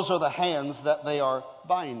 Those are the hands that they are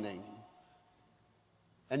binding.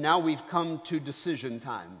 And now we've come to decision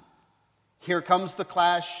time. Here comes the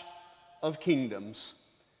clash of kingdoms.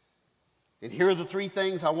 And here are the three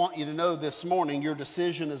things I want you to know this morning. Your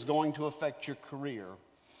decision is going to affect your career.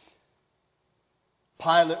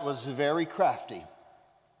 Pilate was very crafty.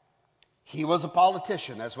 He was a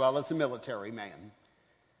politician as well as a military man.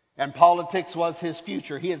 And politics was his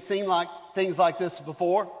future. He had seen things like this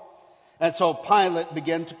before. And so Pilate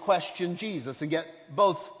began to question Jesus and get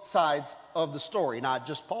both sides of the story. Now, I'd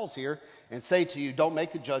just pause here and say to you, don't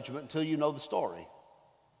make a judgment until you know the story.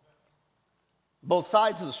 Both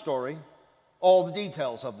sides of the story, all the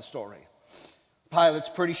details of the story.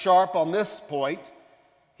 Pilate's pretty sharp on this point.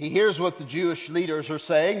 He hears what the Jewish leaders are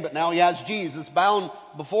saying, but now he has Jesus bound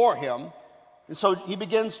before him. And so he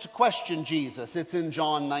begins to question Jesus. It's in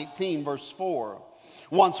John 19, verse 4.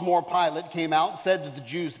 Once more Pilate came out and said to the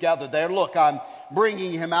Jews gathered there, look, I'm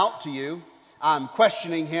bringing him out to you. I'm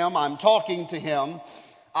questioning him. I'm talking to him.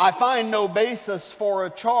 I find no basis for a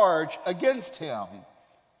charge against him.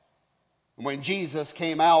 When Jesus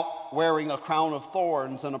came out wearing a crown of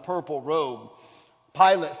thorns and a purple robe,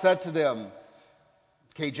 Pilate said to them,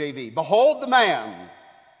 KJV, behold the man.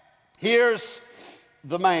 Here's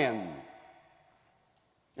the man.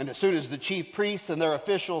 And as soon as the chief priests and their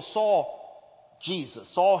officials saw Jesus,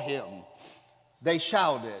 saw him, they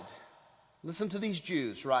shouted. Listen to these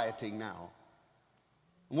Jews rioting now.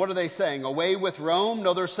 And what are they saying? Away with Rome?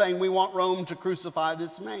 No, they're saying we want Rome to crucify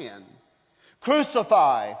this man.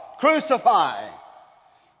 Crucify! Crucify!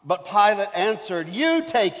 But Pilate answered, you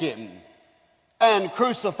take him and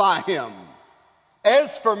crucify him.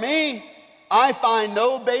 As for me, I find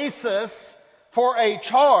no basis for a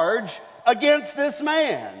charge against this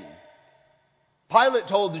man. Pilate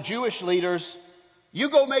told the Jewish leaders,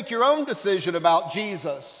 you go make your own decision about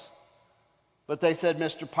Jesus. But they said,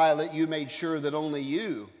 Mr. Pilate, you made sure that only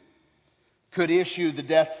you could issue the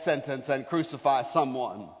death sentence and crucify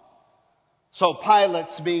someone. So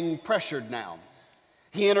Pilate's being pressured now.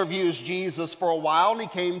 He interviews Jesus for a while and he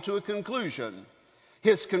came to a conclusion.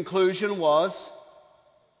 His conclusion was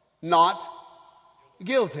not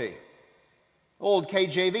guilty. Old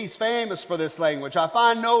KJV's famous for this language. I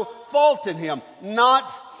find no fault in him.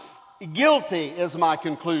 Not guilty is my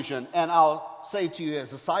conclusion. And I'll say to you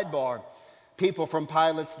as a sidebar, people from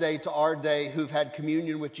Pilate's day to our day who've had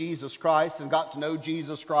communion with Jesus Christ and got to know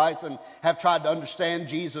Jesus Christ and have tried to understand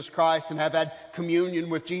Jesus Christ and have had communion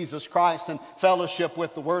with Jesus Christ and fellowship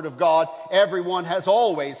with the Word of God, everyone has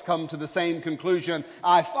always come to the same conclusion.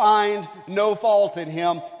 I find no fault in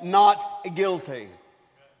him, not guilty.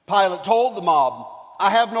 Pilate told the mob,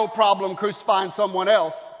 I have no problem crucifying someone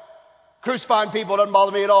else. Crucifying people doesn't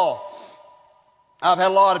bother me at all. I've had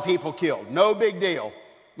a lot of people killed. No big deal.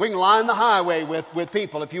 We can line the highway with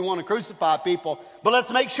people if you want to crucify people. But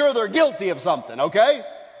let's make sure they're guilty of something, okay?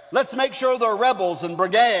 Let's make sure they're rebels and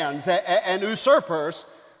brigands and usurpers.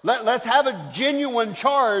 Let's have a genuine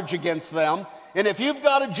charge against them. And if you've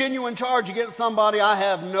got a genuine charge against somebody, I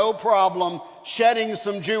have no problem shedding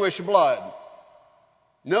some Jewish blood.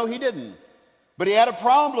 No, he didn't. But he had a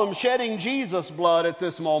problem shedding Jesus' blood at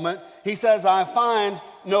this moment. He says, I find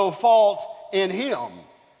no fault in him.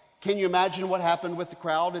 Can you imagine what happened with the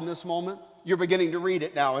crowd in this moment? You're beginning to read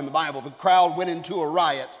it now in the Bible. The crowd went into a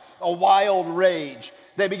riot, a wild rage.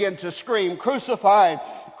 They began to scream, crucify,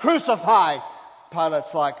 crucify.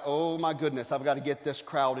 Pilate's like, oh my goodness, I've got to get this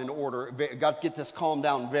crowd in order. I've got to get this calmed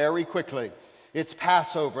down very quickly. It's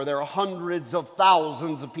Passover. There are hundreds of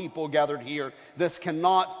thousands of people gathered here. This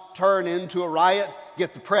cannot turn into a riot.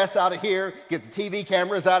 Get the press out of here. Get the TV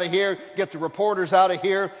cameras out of here. Get the reporters out of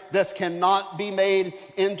here. This cannot be made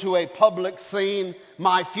into a public scene.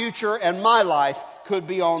 My future and my life could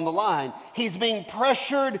be on the line. He's being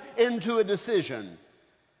pressured into a decision.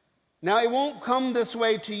 Now, it won't come this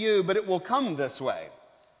way to you, but it will come this way.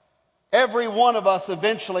 Every one of us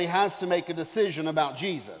eventually has to make a decision about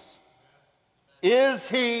Jesus. Is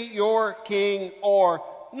he your king or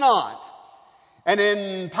not? And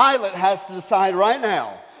then Pilate has to decide right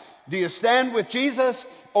now, do you stand with Jesus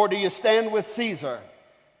or do you stand with Caesar?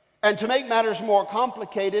 And to make matters more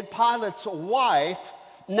complicated, Pilate's wife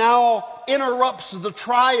now interrupts the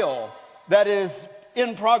trial that is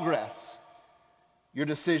in progress. Your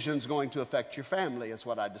decision's going to affect your family, is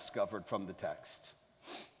what I discovered from the text.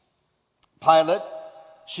 Pilate,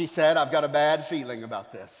 she said, I've got a bad feeling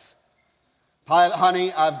about this. Pilate,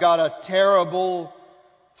 honey, I've got a terrible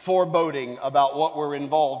foreboding about what we're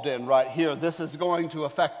involved in right here. This is going to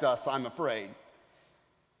affect us, I'm afraid.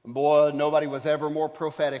 Boy, nobody was ever more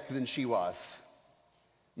prophetic than she was.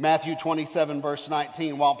 Matthew 27, verse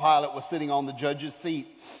 19, while Pilate was sitting on the judge's seat,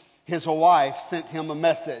 his wife sent him a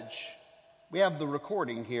message. We have the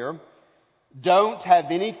recording here. Don't have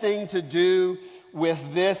anything to do with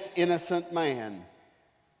this innocent man,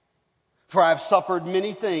 for I've suffered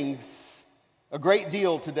many things, a great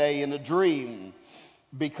deal today in a dream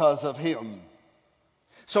because of him.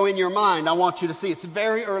 So in your mind, I want you to see, it's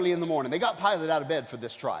very early in the morning. They got Pilate out of bed for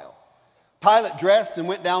this trial. Pilate dressed and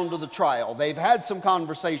went down to the trial. They've had some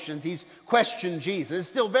conversations. He's questioned Jesus. It's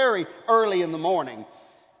still very early in the morning.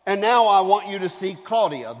 And now I want you to see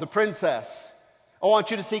Claudia, the princess. I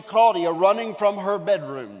want you to see Claudia running from her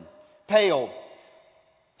bedroom, pale,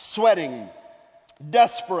 sweating,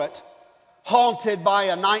 desperate, haunted by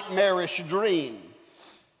a nightmarish dream.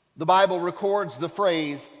 The Bible records the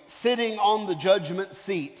phrase, sitting on the judgment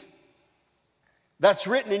seat. That's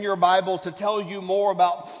written in your Bible to tell you more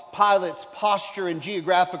about Pilate's posture and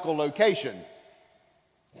geographical location.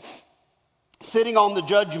 Sitting on the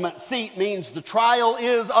judgment seat means the trial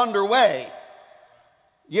is underway.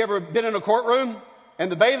 You ever been in a courtroom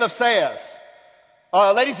and the bailiff says,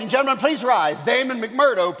 ladies and gentlemen, please rise. Damon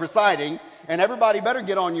McMurdo presiding, and everybody better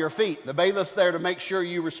get on your feet. The bailiff's there to make sure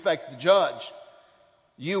you respect the judge.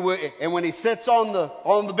 And when he sits on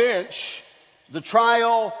the bench, the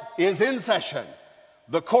trial is in session.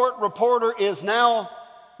 The court reporter is now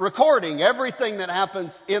recording everything that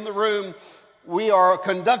happens in the room. We are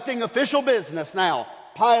conducting official business now.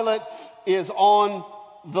 Pilate is on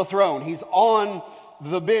the throne. He's on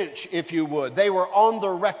the bench, if you would. They were on the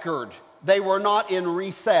record. They were not in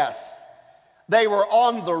recess. They were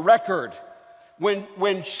on the record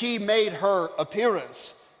when she made her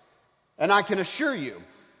appearance. And I can assure you,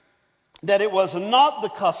 that it was not the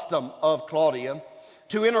custom of Claudia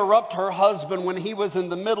to interrupt her husband when he was in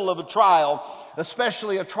the middle of a trial,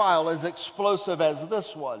 especially a trial as explosive as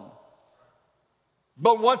this one.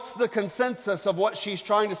 But what's the consensus of what she's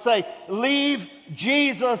trying to say? Leave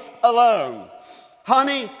Jesus alone.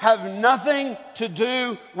 Honey, have nothing to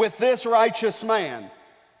do with this righteous man.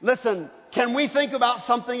 Listen, can we think about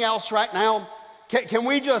something else right now? Can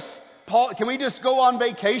we just go on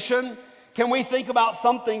vacation? Can we think about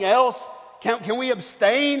something else? Can we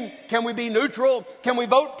abstain? Can we be neutral? Can we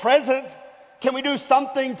vote present? Can we do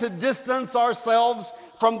something to distance ourselves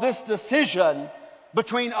from this decision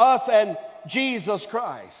between us and Jesus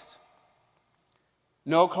Christ?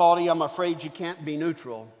 No, Claudia, I'm afraid you can't be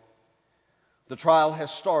neutral. The trial has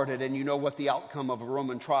started, and you know what the outcome of a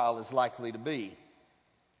Roman trial is likely to be.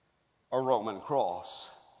 A Roman cross.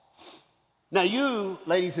 Now you,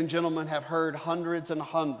 ladies and gentlemen, have heard hundreds and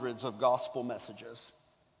hundreds of gospel messages.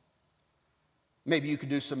 Maybe you could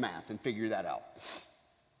do some math and figure that out.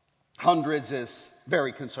 Hundreds is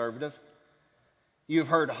very conservative. You've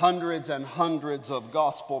heard hundreds and hundreds of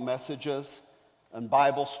gospel messages and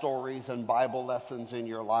Bible stories and Bible lessons in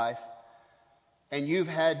your life. And you've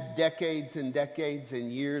had decades and decades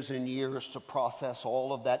and years to process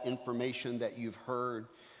all of that information that you've heard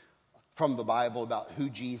from the Bible about who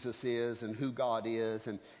Jesus is and who God is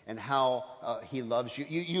and how He loves you.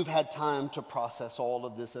 You've had time to process all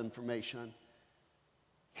of this information.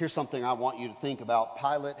 Here's something I want you to think about.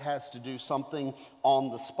 Pilate has to do something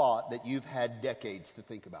on the spot that you've had decades to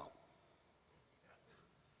think about.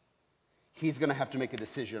 He's going to have to make a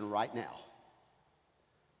decision right now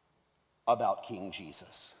about King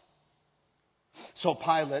Jesus. So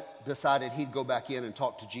Pilate decided he'd go back in and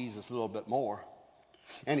talk to Jesus a little bit more.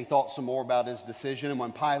 And he thought some more about his decision. And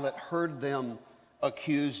when Pilate heard them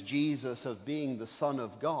accuse Jesus of being the Son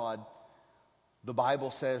of God, the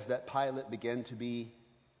Bible says that Pilate began to be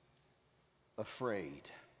afraid.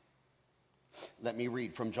 Let me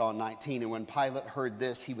read from John 19. And when Pilate heard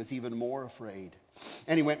this, he was even more afraid.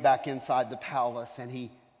 And he went back inside the palace and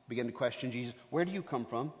he began to question Jesus. Where do you come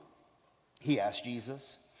from? He asked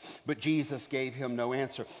Jesus. But Jesus gave him no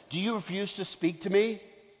answer. Do you refuse to speak to me?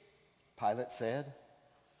 Pilate said.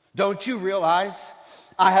 Don't you realize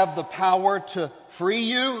I have the power to free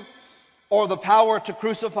you or the power to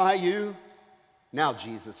crucify you? Now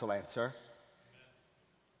Jesus will answer.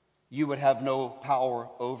 You would have no power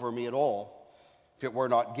over me at all if it were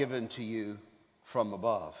not given to you from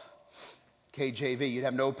above. KJV, you'd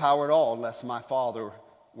have no power at all unless my Father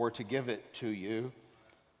were to give it to you.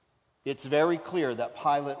 It's very clear that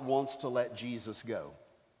Pilate wants to let Jesus go.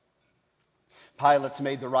 Pilate's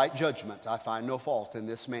made the right judgment. I find no fault in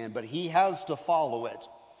this man, but he has to follow it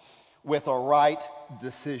with a right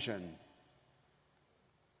decision.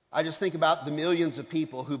 I just think about the millions of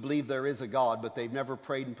people who believe there is a God, but they've never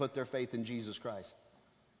prayed and put their faith in Jesus Christ.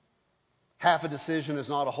 Half a decision is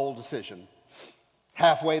not a whole decision.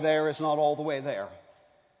 Halfway there is not all the way there.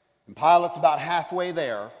 And Pilate's about halfway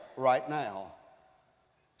there right now.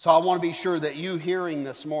 So I want to be sure that you hearing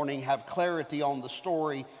this morning have clarity on the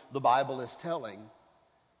story the Bible is telling.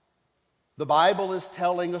 The Bible is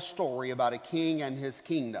telling a story about a king and his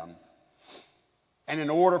kingdom. And in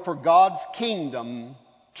order for God's kingdom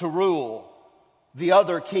to rule, the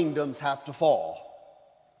other kingdoms have to fall.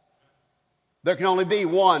 There can only be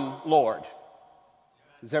one Lord.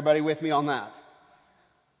 Is everybody with me on that?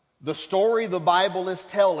 The story the Bible is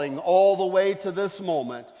telling all the way to this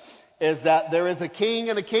moment is that there is a king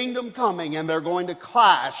and a kingdom coming, and they're going to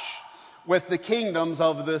clash with the kingdoms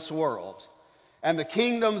of this world. And the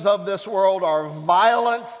kingdoms of this world are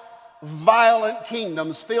violent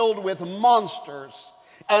kingdoms filled with monsters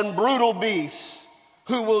and brutal beasts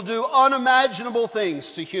who will do unimaginable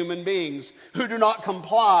things to human beings who do not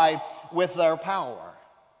comply with their power.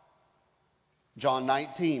 John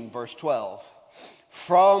 19, verse 12.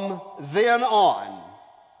 From then on,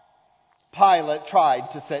 Pilate tried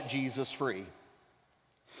to set Jesus free.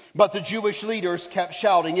 But the Jewish leaders kept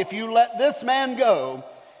shouting, if you let this man go,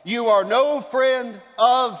 you are no friend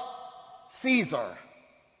of Caesar.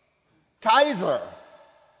 Kaiser.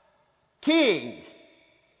 King.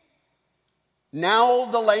 Now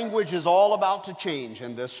the language is all about to change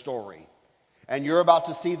in this story. And you're about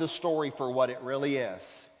to see the story for what it really is.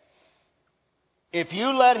 If you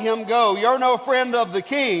let him go, you're no friend of the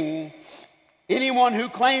king. Anyone who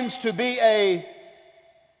claims to be a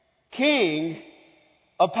king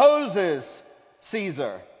opposes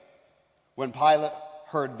Caesar. When Pilate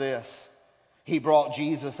heard this, he brought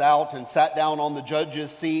Jesus out and sat down on the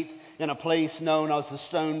judge's seat in a place known as the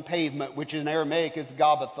stone pavement, which in Aramaic is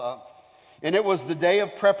Gabbatha. And it was the day of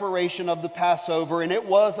preparation of the Passover, and it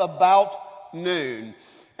was about noon.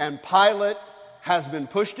 And Pilate has been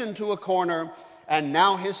pushed into a corner, and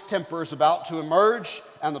now his temper is about to emerge,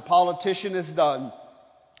 and the politician is done.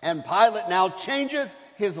 And Pilate now changes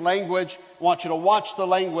his language. I want you to watch the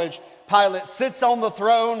language. Pilate sits on the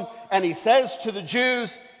throne, and he says to the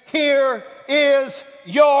Jews, "Here is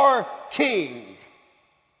your king."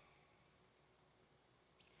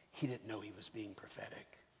 He didn't know he was being prophetic.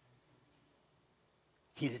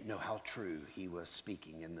 He didn't know how true he was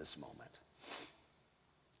speaking in this moment.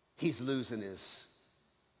 He's losing his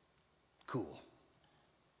cool.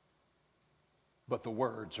 But the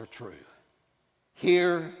words are true.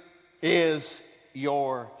 "Here is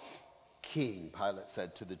your king," Pilate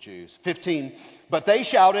said to the Jews. 15, but they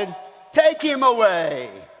shouted, "Take him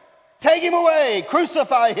away! Take him away!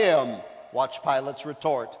 Crucify him!" Watch Pilate's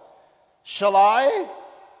retort. "Shall I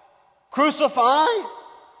crucify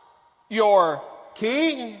your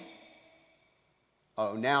king?"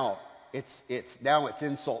 Oh, now it's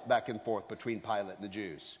insult back and forth between Pilate and the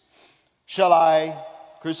Jews. "Shall I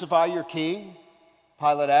crucify your king?"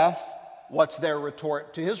 Pilate asked. What's their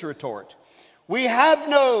retort to his retort? "We have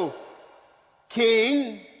no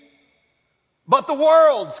king but the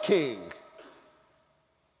world's king.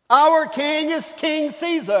 Our king is King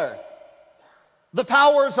Caesar, the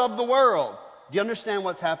powers of the world." Do you understand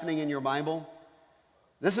what's happening in your Bible?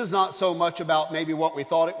 This is not so much about maybe what we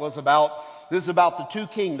thought it was about. This is about the two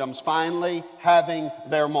kingdoms finally having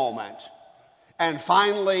their moment and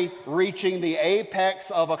finally reaching the apex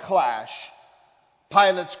of a clash.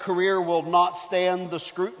 Pilate's career will not stand the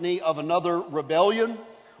scrutiny of another rebellion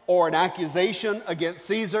or an accusation against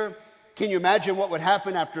Caesar. Can you imagine what would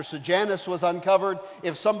happen after Sejanus was uncovered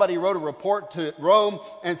if somebody wrote a report to Rome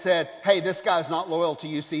and said, "Hey, this guy's not loyal to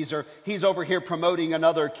you, Caesar. He's over here promoting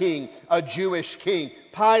another king, a Jewish king."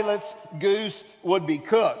 Pilate's goose would be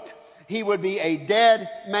cooked. He would be a dead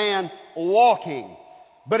man walking.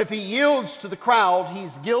 But if he yields to the crowd,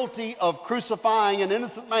 he's guilty of crucifying an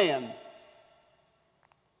innocent man.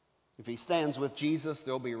 If he stands with Jesus,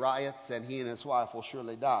 there'll be riots, and he and his wife will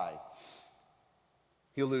surely die.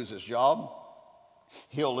 He'll lose his job.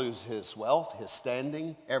 He'll lose his wealth, his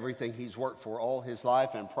standing, everything he's worked for all his life,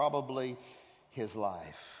 and probably his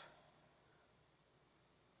life.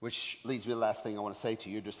 Which leads me to the last thing I want to say to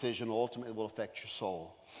you. Your decision ultimately will affect your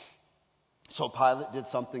soul. So Pilate did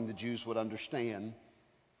something the Jews would understand.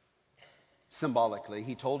 Symbolically,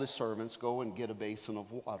 he told his servants, "Go and get a basin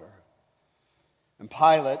of water." And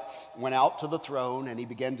Pilate went out to the throne and he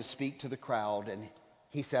began to speak to the crowd, and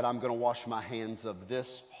he said, "I'm going to wash my hands of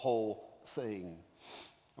this whole thing."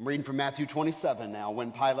 I'm reading from Matthew 27 now.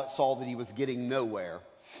 When Pilate saw that he was getting nowhere,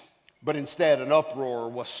 but instead an uproar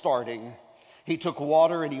was starting, he took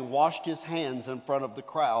water and he washed his hands in front of the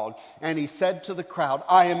crowd. And he said to the crowd,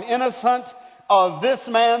 "I am innocent of this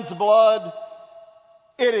man's blood.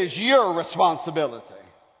 It is your responsibility."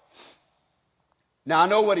 Now, I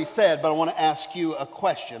know what he said, but I want to ask you a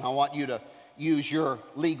question. I want you to use your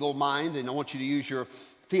legal mind, and I want you to use your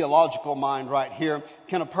theological mind right here.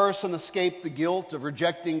 Can a person escape the guilt of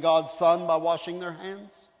rejecting God's Son by washing their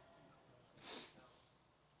hands?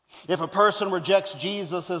 If a person rejects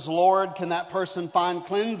Jesus as Lord, can that person find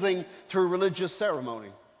cleansing through religious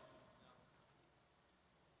ceremony?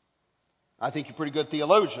 I think you're pretty good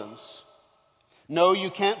theologians. No,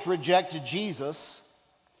 you can't reject Jesus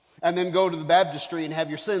and then go to the baptistry and have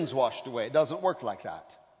your sins washed away. It doesn't work like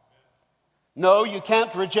that. No, you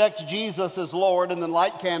can't reject Jesus as Lord and then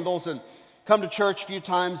light candles and come to church a few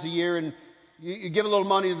times a year and you give a little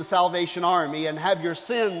money to the Salvation Army and have your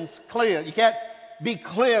sins cleansed. You can't be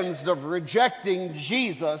cleansed of rejecting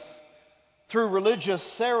Jesus through religious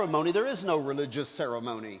ceremony. There is no religious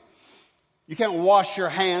ceremony. You can't wash your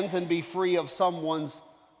hands and be free of someone's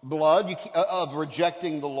blood, of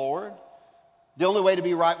rejecting the Lord. The only way to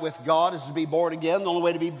be right with God is to be born again. The only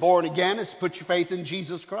way to be born again is to put your faith in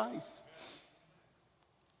Jesus Christ.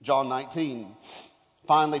 John 19.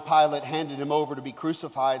 Finally, Pilate handed him over to be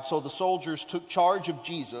crucified. So the soldiers took charge of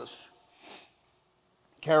Jesus,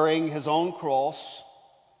 carrying his own cross.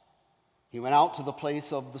 He went out to the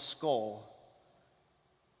place of the skull,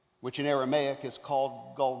 which in Aramaic is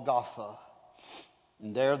called Golgotha.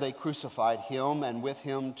 And there they crucified him, and with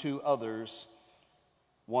him two others,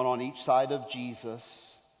 one on each side of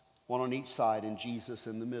Jesus, one on each side, and Jesus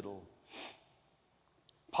in the middle.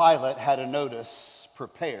 Pilate had a notice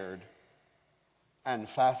prepared and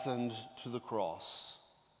fastened to the cross.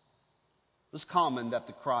 It was common that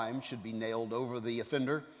the crime should be nailed over the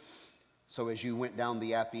offender So as you went down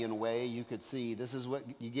the Appian Way, you could see this is what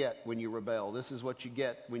you get when you rebel. This is what you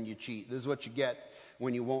get when you cheat. This is what you get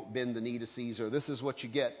when you won't bend the knee to Caesar. This is what you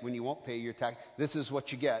get when you won't pay your tax. This is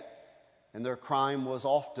what you get. And their crime was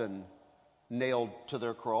often nailed to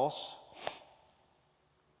their cross.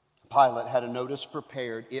 Pilate had a notice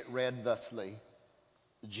prepared. It read thusly: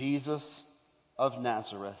 Jesus of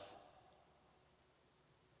Nazareth,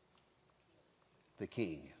 the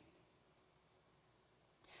King.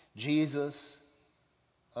 Jesus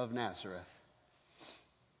of Nazareth,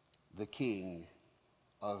 the King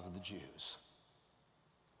of the Jews.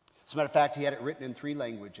 As a matter of fact, he had it written in 3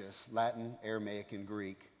 languages: Latin, Aramaic, and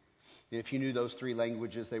Greek. And if you knew those 3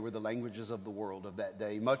 languages, they were the languages of the world of that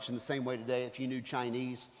day. Much in the same way today, if you knew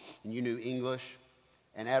Chinese and you knew English,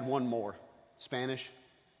 and add one more, Spanish,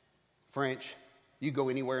 French, you go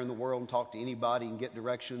anywhere in the world and talk to anybody and get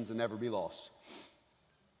directions and never be lost.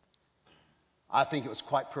 I think it was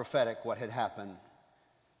quite prophetic what had happened.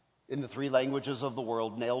 In the 3 languages of the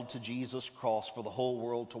world, nailed to Jesus' cross for the whole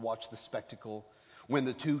world to watch the spectacle. When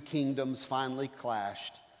the 2 kingdoms finally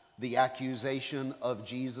clashed, the accusation of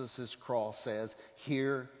Jesus' cross says,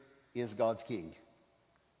 here is God's King.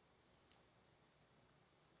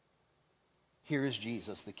 Here is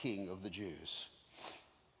Jesus, the King of the Jews.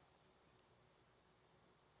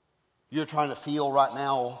 You're trying to feel right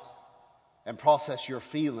now and process your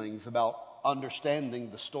feelings about understanding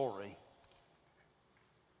the story.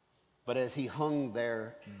 But as he hung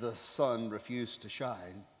there, the sun refused to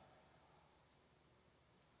shine.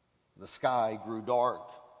 The sky grew dark,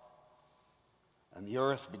 and the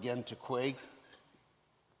earth began to quake,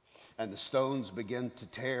 and the stones began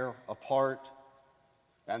to tear apart,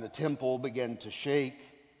 and the temple began to shake.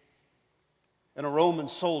 And a Roman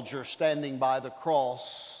soldier standing by the cross,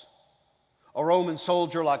 a Roman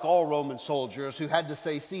soldier like all Roman soldiers who had to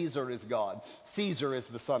say, Caesar is God. Caesar is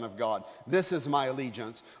the Son of God. This is my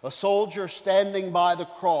allegiance. A soldier standing by the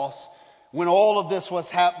cross when all of this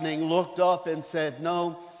was happening looked up and said,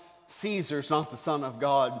 no, Caesar's not the Son of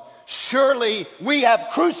God. Surely we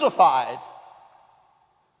have crucified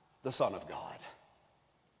the Son of God.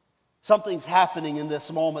 Something's happening in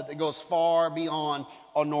this moment that goes far beyond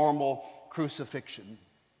a normal crucifixion.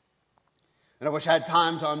 And I wish I had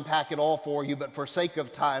time to unpack it all for you, but for sake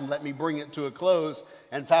of time, let me bring it to a close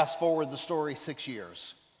and fast forward the story 6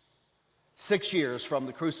 years. 6 years from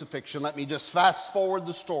the crucifixion. Let me just fast forward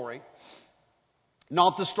the story.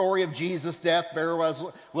 Not the story of Jesus' death,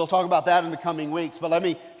 burial. We'll talk about that in the coming weeks, but let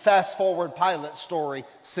me fast forward Pilate's story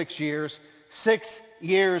 6 years. 6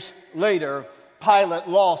 years later, Pilate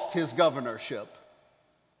lost his governorship.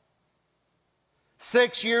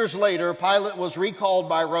 6 years later, Pilate was recalled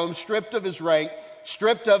by Rome, stripped of his rank,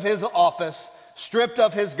 stripped of his office, stripped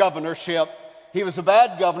of his governorship. He was a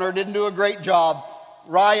bad governor, didn't do a great job.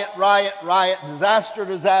 Riot, riot, riot, disaster,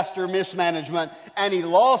 disaster, mismanagement. And he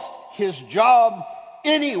lost his job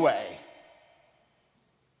anyway.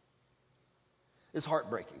 It's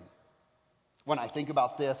heartbreaking when I think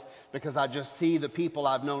about this, because I just see the people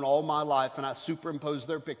I've known all my life and I superimpose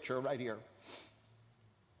their picture right here.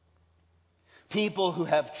 People who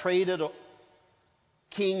have traded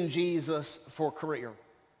King Jesus for career.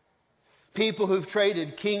 People who've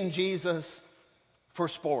traded King Jesus for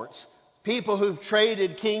sports. People who've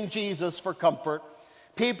traded King Jesus for comfort.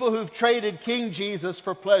 People who've traded King Jesus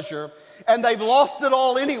for pleasure. And they've lost it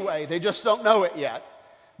all anyway. They just don't know it yet.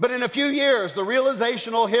 But in a few years, the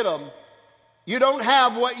realization will hit them. You don't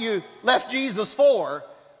have what you left Jesus for.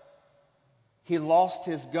 He lost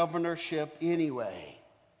his governorship anyway.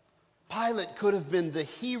 Pilate could have been the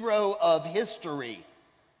hero of history.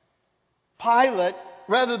 Pilate,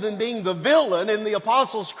 rather than being the villain in the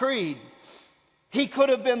Apostles' Creed, he could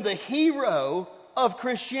have been the hero of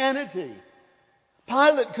Christianity.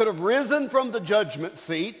 Pilate could have risen from the judgment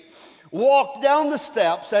seat, walked down the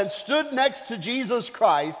steps, and stood next to Jesus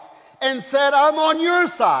Christ and said, I'm on your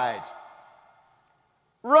side.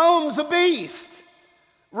 Rome's a beast.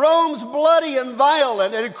 Rome's bloody and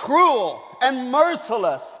violent and cruel and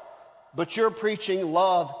merciless. But you're preaching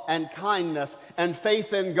love and kindness and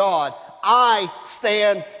faith in God. I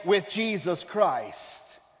stand with Jesus Christ.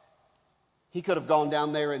 He could have gone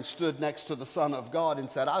down there and stood next to the Son of God and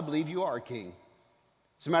said, I believe you are king.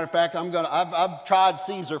 As a matter of fact, I've tried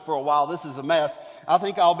Caesar for a while. This is a mess. I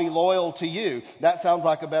think I'll be loyal to you. That sounds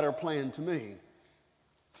like a better plan to me.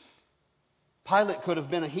 Pilate could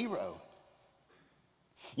have been a hero.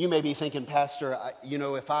 You may be thinking, Pastor,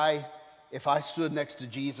 if I stood next to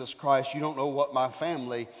Jesus Christ, you don't know what my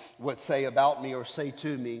family would say about me or say to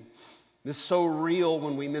me. This is so real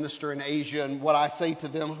when we minister in Asia, and what I say to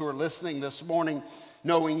them who are listening this morning,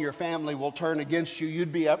 knowing your family will turn against you.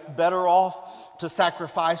 You'd be better off to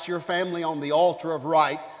sacrifice your family on the altar of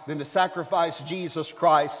right than to sacrifice Jesus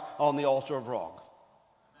Christ on the altar of wrong.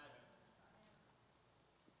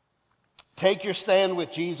 Take your stand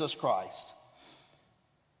with Jesus Christ.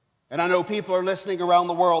 And I know people are listening around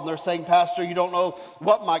the world and they're saying, Pastor, you don't know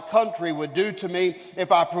what my country would do to me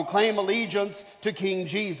if I proclaim allegiance to King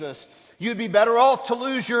Jesus. You'd be better off to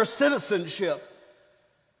lose your citizenship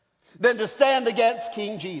than to stand against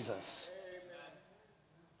King Jesus.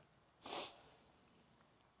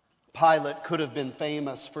 Amen. Pilate could have been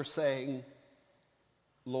famous for saying,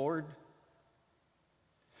 Lord,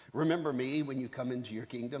 remember me when you come into your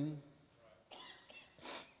kingdom.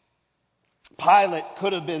 Pilate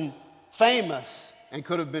could have been famous and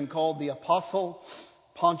could have been called the Apostle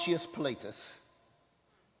Pontius Pilatus.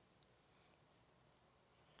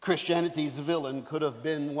 Christianity's villain could have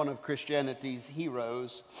been one of Christianity's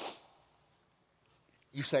heroes.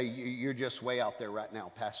 You say, you're just way out there right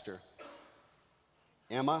now, Pastor.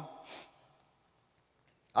 Am I?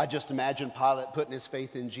 I just imagine Pilate putting his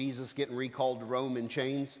faith in Jesus, getting recalled to Rome in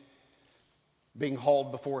chains, being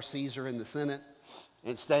hauled before Caesar in the Senate,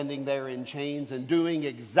 and standing there in chains and doing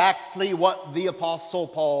exactly what the Apostle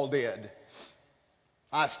Paul did.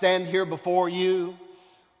 I stand here before you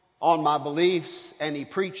on my beliefs, and he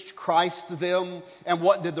preached Christ to them. And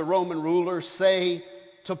what did the Roman rulers say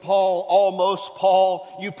to Paul? Almost,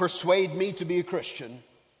 Paul, you persuade me to be a Christian.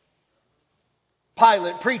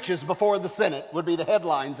 Pilate preaches before the Senate would be the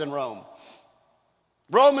headlines in Rome.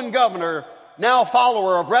 Roman governor, now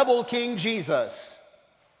follower of rebel King Jesus.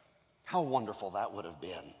 How wonderful that would have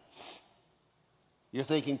been. You're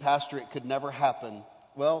thinking, Pastor, it could never happen.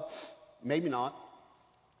 Well, maybe not.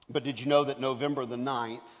 But did you know that November the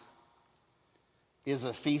 9th is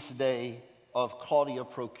a feast day of Claudia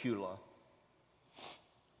Procula,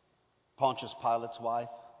 Pontius Pilate's wife?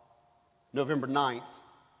 November 9th,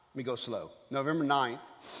 let me go slow. November 9th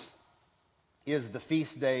is the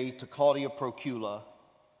feast day to Claudia Procula,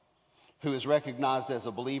 who is recognized as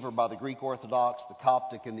a believer by the Greek Orthodox, the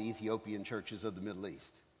Coptic, and the Ethiopian churches of the Middle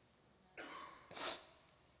East.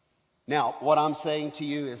 Now, what I'm saying to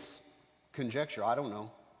you is conjecture. I don't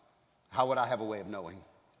know. How would I have a way of knowing?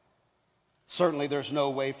 Certainly there's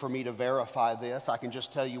no way for me to verify this. I can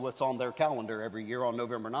just tell you what's on their calendar every year on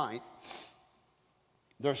November 9th.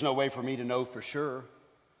 There's no way for me to know for sure.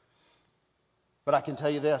 But I can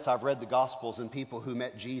tell you this. I've read the Gospels, and people who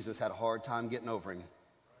met Jesus had a hard time getting over him.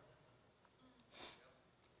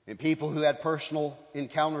 And people who had personal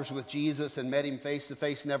encounters with Jesus and met him face to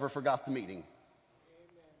face never forgot the meeting.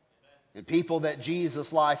 And people that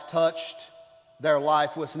Jesus' life touched, their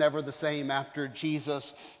life was never the same after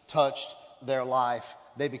Jesus touched their life.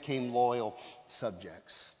 They became loyal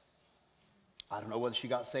subjects. I don't know whether she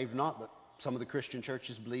got saved or not, but some of the Christian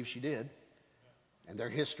churches believe she did. And their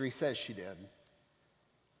history says she did.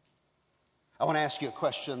 I want to ask you a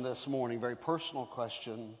question this morning, a very personal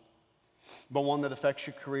question, but one that affects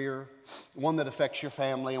your career, one that affects your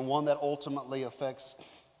family, and one that ultimately affects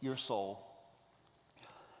your soul.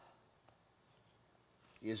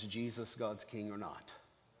 Is Jesus God's King or not?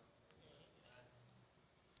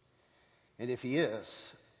 And if he is,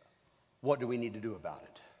 what do we need to do about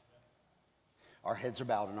it? Our heads are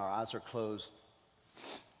bowed and our eyes are closed.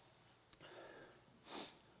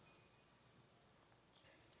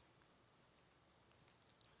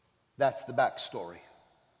 That's the backstory.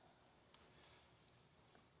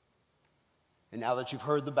 And now that you've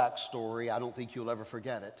heard the backstory, I don't think you'll ever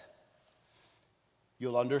forget it.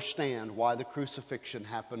 You'll understand why the crucifixion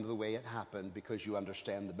happened the way it happened, because you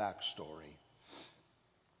understand the backstory.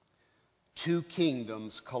 Two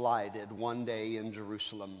kingdoms collided one day in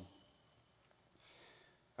Jerusalem.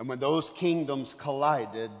 And when those kingdoms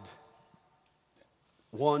collided,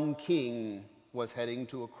 one king was heading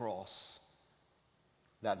to a cross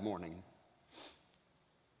that morning.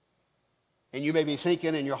 And you may be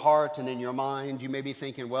thinking in your heart and in your mind, you may be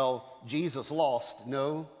thinking, well, Jesus lost.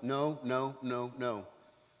 No.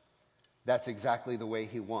 That's exactly the way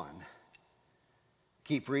he won.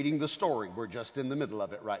 Keep reading the story. We're just in the middle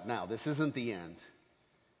of it right now. This isn't the end.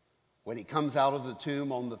 When he comes out of the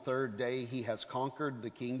tomb on the third day, he has conquered the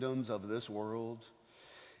kingdoms of this world.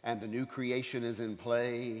 And the new creation is in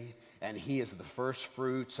play, and he is the first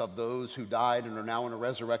fruits of those who died and are now in a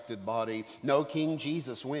resurrected body. No, King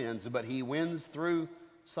Jesus wins, but he wins through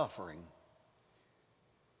suffering.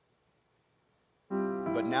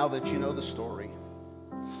 But now that you know the story,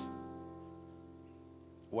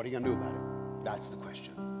 what are you going to do about it? That's the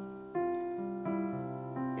question.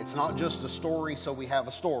 It's not just a story so we have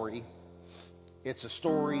a story. It's a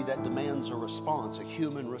story that demands a response, a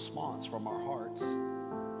human response from our hearts.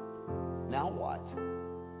 Now what?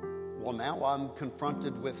 Well, now I'm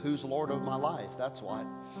confronted with who's Lord of my life. That's what.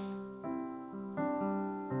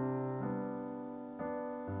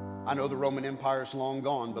 I know the Roman Empire is long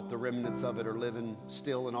gone, but the remnants of it are living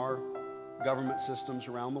still in our government systems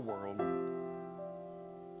around the world.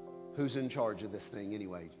 Who's in charge of this thing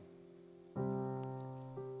anyway?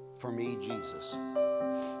 For me, Jesus.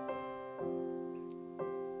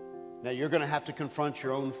 Now, you're going to have to confront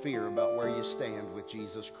your own fear about where you stand with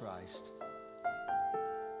Jesus Christ.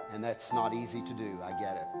 And that's not easy to do. I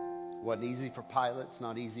get it. Wasn't easy for Pilate. It's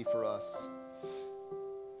not easy for us.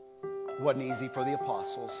 Wasn't easy for the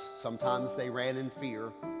apostles. Sometimes they ran in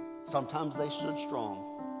fear. Sometimes they stood strong.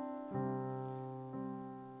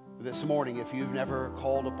 This morning, if you've never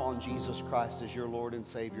called upon Jesus Christ as your Lord and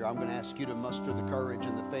Savior, I'm going to ask you to muster the courage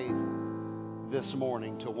and the faith this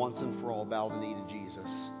morning to once and for all bow the knee to Jesus.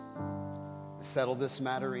 Settle this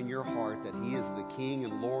matter in your heart that He is the King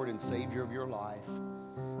and Lord and Savior of your life,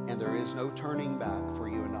 and there is no turning back for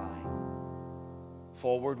you and I.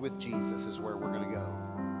 Forward with Jesus is where we're going to go.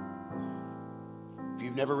 If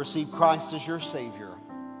you've never received Christ as your Savior,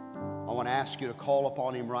 I want to ask you to call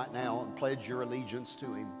upon Him right now and pledge your allegiance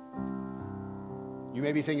to Him. You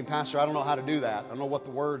may be thinking, Pastor, I don't know how to do that. I don't know what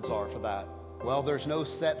the words are for that. Well, there's no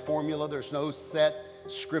set formula. There's no set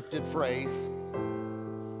scripted phrase.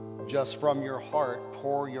 Just from your heart,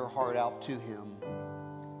 pour your heart out to Him.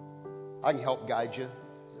 I can help guide you.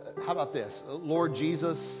 How about this? Lord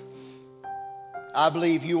Jesus, I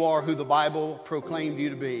believe You are who the Bible proclaimed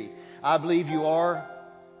You to be. I believe You are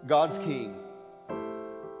God's King.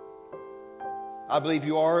 I believe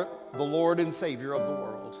You are the Lord and Savior of the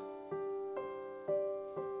world.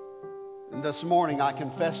 And this morning I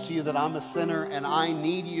confess to You that I'm a sinner and I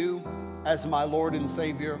need You as my Lord and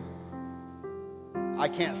Savior. I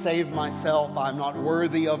can't save myself. I'm not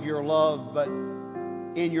worthy of Your love, but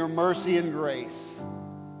in Your mercy and grace,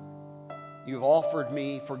 You've offered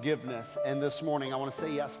me forgiveness. And this morning I want to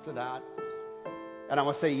say yes to that. And I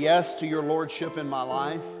want to say yes to Your Lordship in my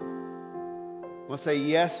life. I want to say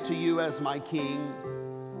yes to You as my King.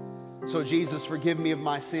 So Jesus, forgive me of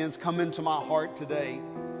my sins. Come into my heart today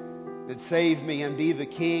and save me and be the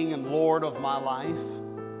King and Lord of my life.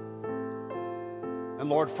 And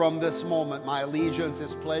Lord, from this moment, my allegiance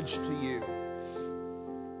is pledged to You.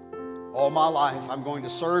 All my life, I'm going to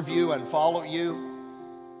serve You and follow You.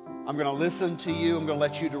 I'm going to listen to You. I'm going to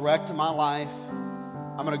let You direct my life.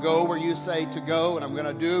 I'm going to go where You say to go, and I'm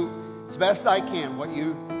going to do as best I can what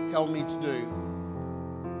You tell me to do.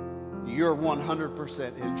 You're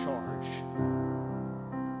 100% in charge.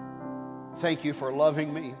 Thank You for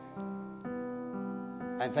loving me.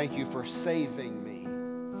 And thank You for saving me.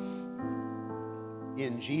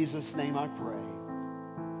 In Jesus' name I pray.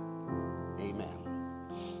 Amen.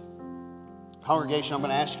 Congregation, I'm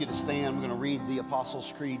going to ask you to stand. We're going to read the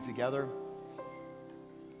Apostles' Creed together.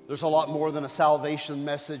 There's a lot more than a salvation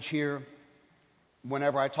message here.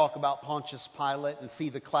 Whenever I talk about Pontius Pilate and see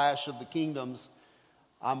the clash of the kingdoms,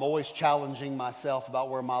 I'm always challenging myself about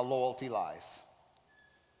where my loyalty lies.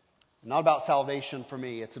 Not about salvation for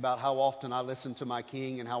me. It's about how often I listen to my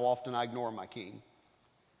King and how often I ignore my King.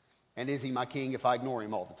 And is He my King if I ignore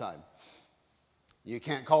Him all the time? You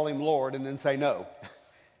can't call Him Lord and then say no.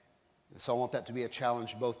 So I want that to be a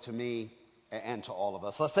challenge both to me and to all of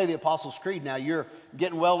us. Let's say the Apostles' Creed now. You're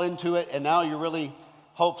getting well into it, and now you're really,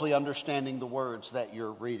 hopefully, understanding the words that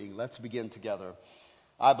you're reading. Let's begin together.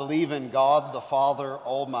 I believe in God the Father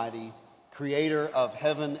Almighty, Creator of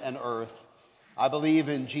heaven and earth. I believe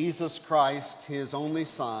in Jesus Christ, His only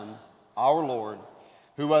Son, our Lord,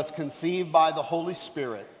 who was conceived by the Holy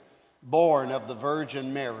Spirit, born of the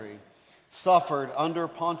Virgin Mary, suffered under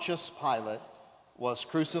Pontius Pilate, was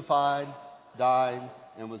crucified, died,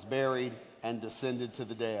 and was buried, and descended to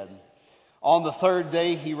the dead. On the third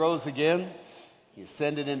day He rose again. He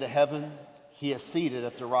ascended into heaven. He is seated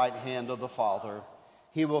at the right hand of the Father.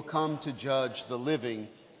 He will come to judge the living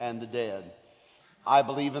and the dead. I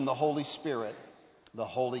believe in the Holy Spirit, the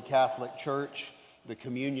Holy Catholic Church, the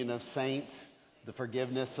communion of saints, the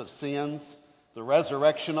forgiveness of sins, the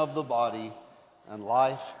resurrection of the body, and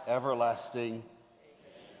life everlasting.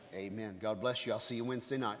 Amen. God bless you. I'll see you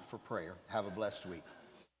Wednesday night for prayer. Have a blessed week.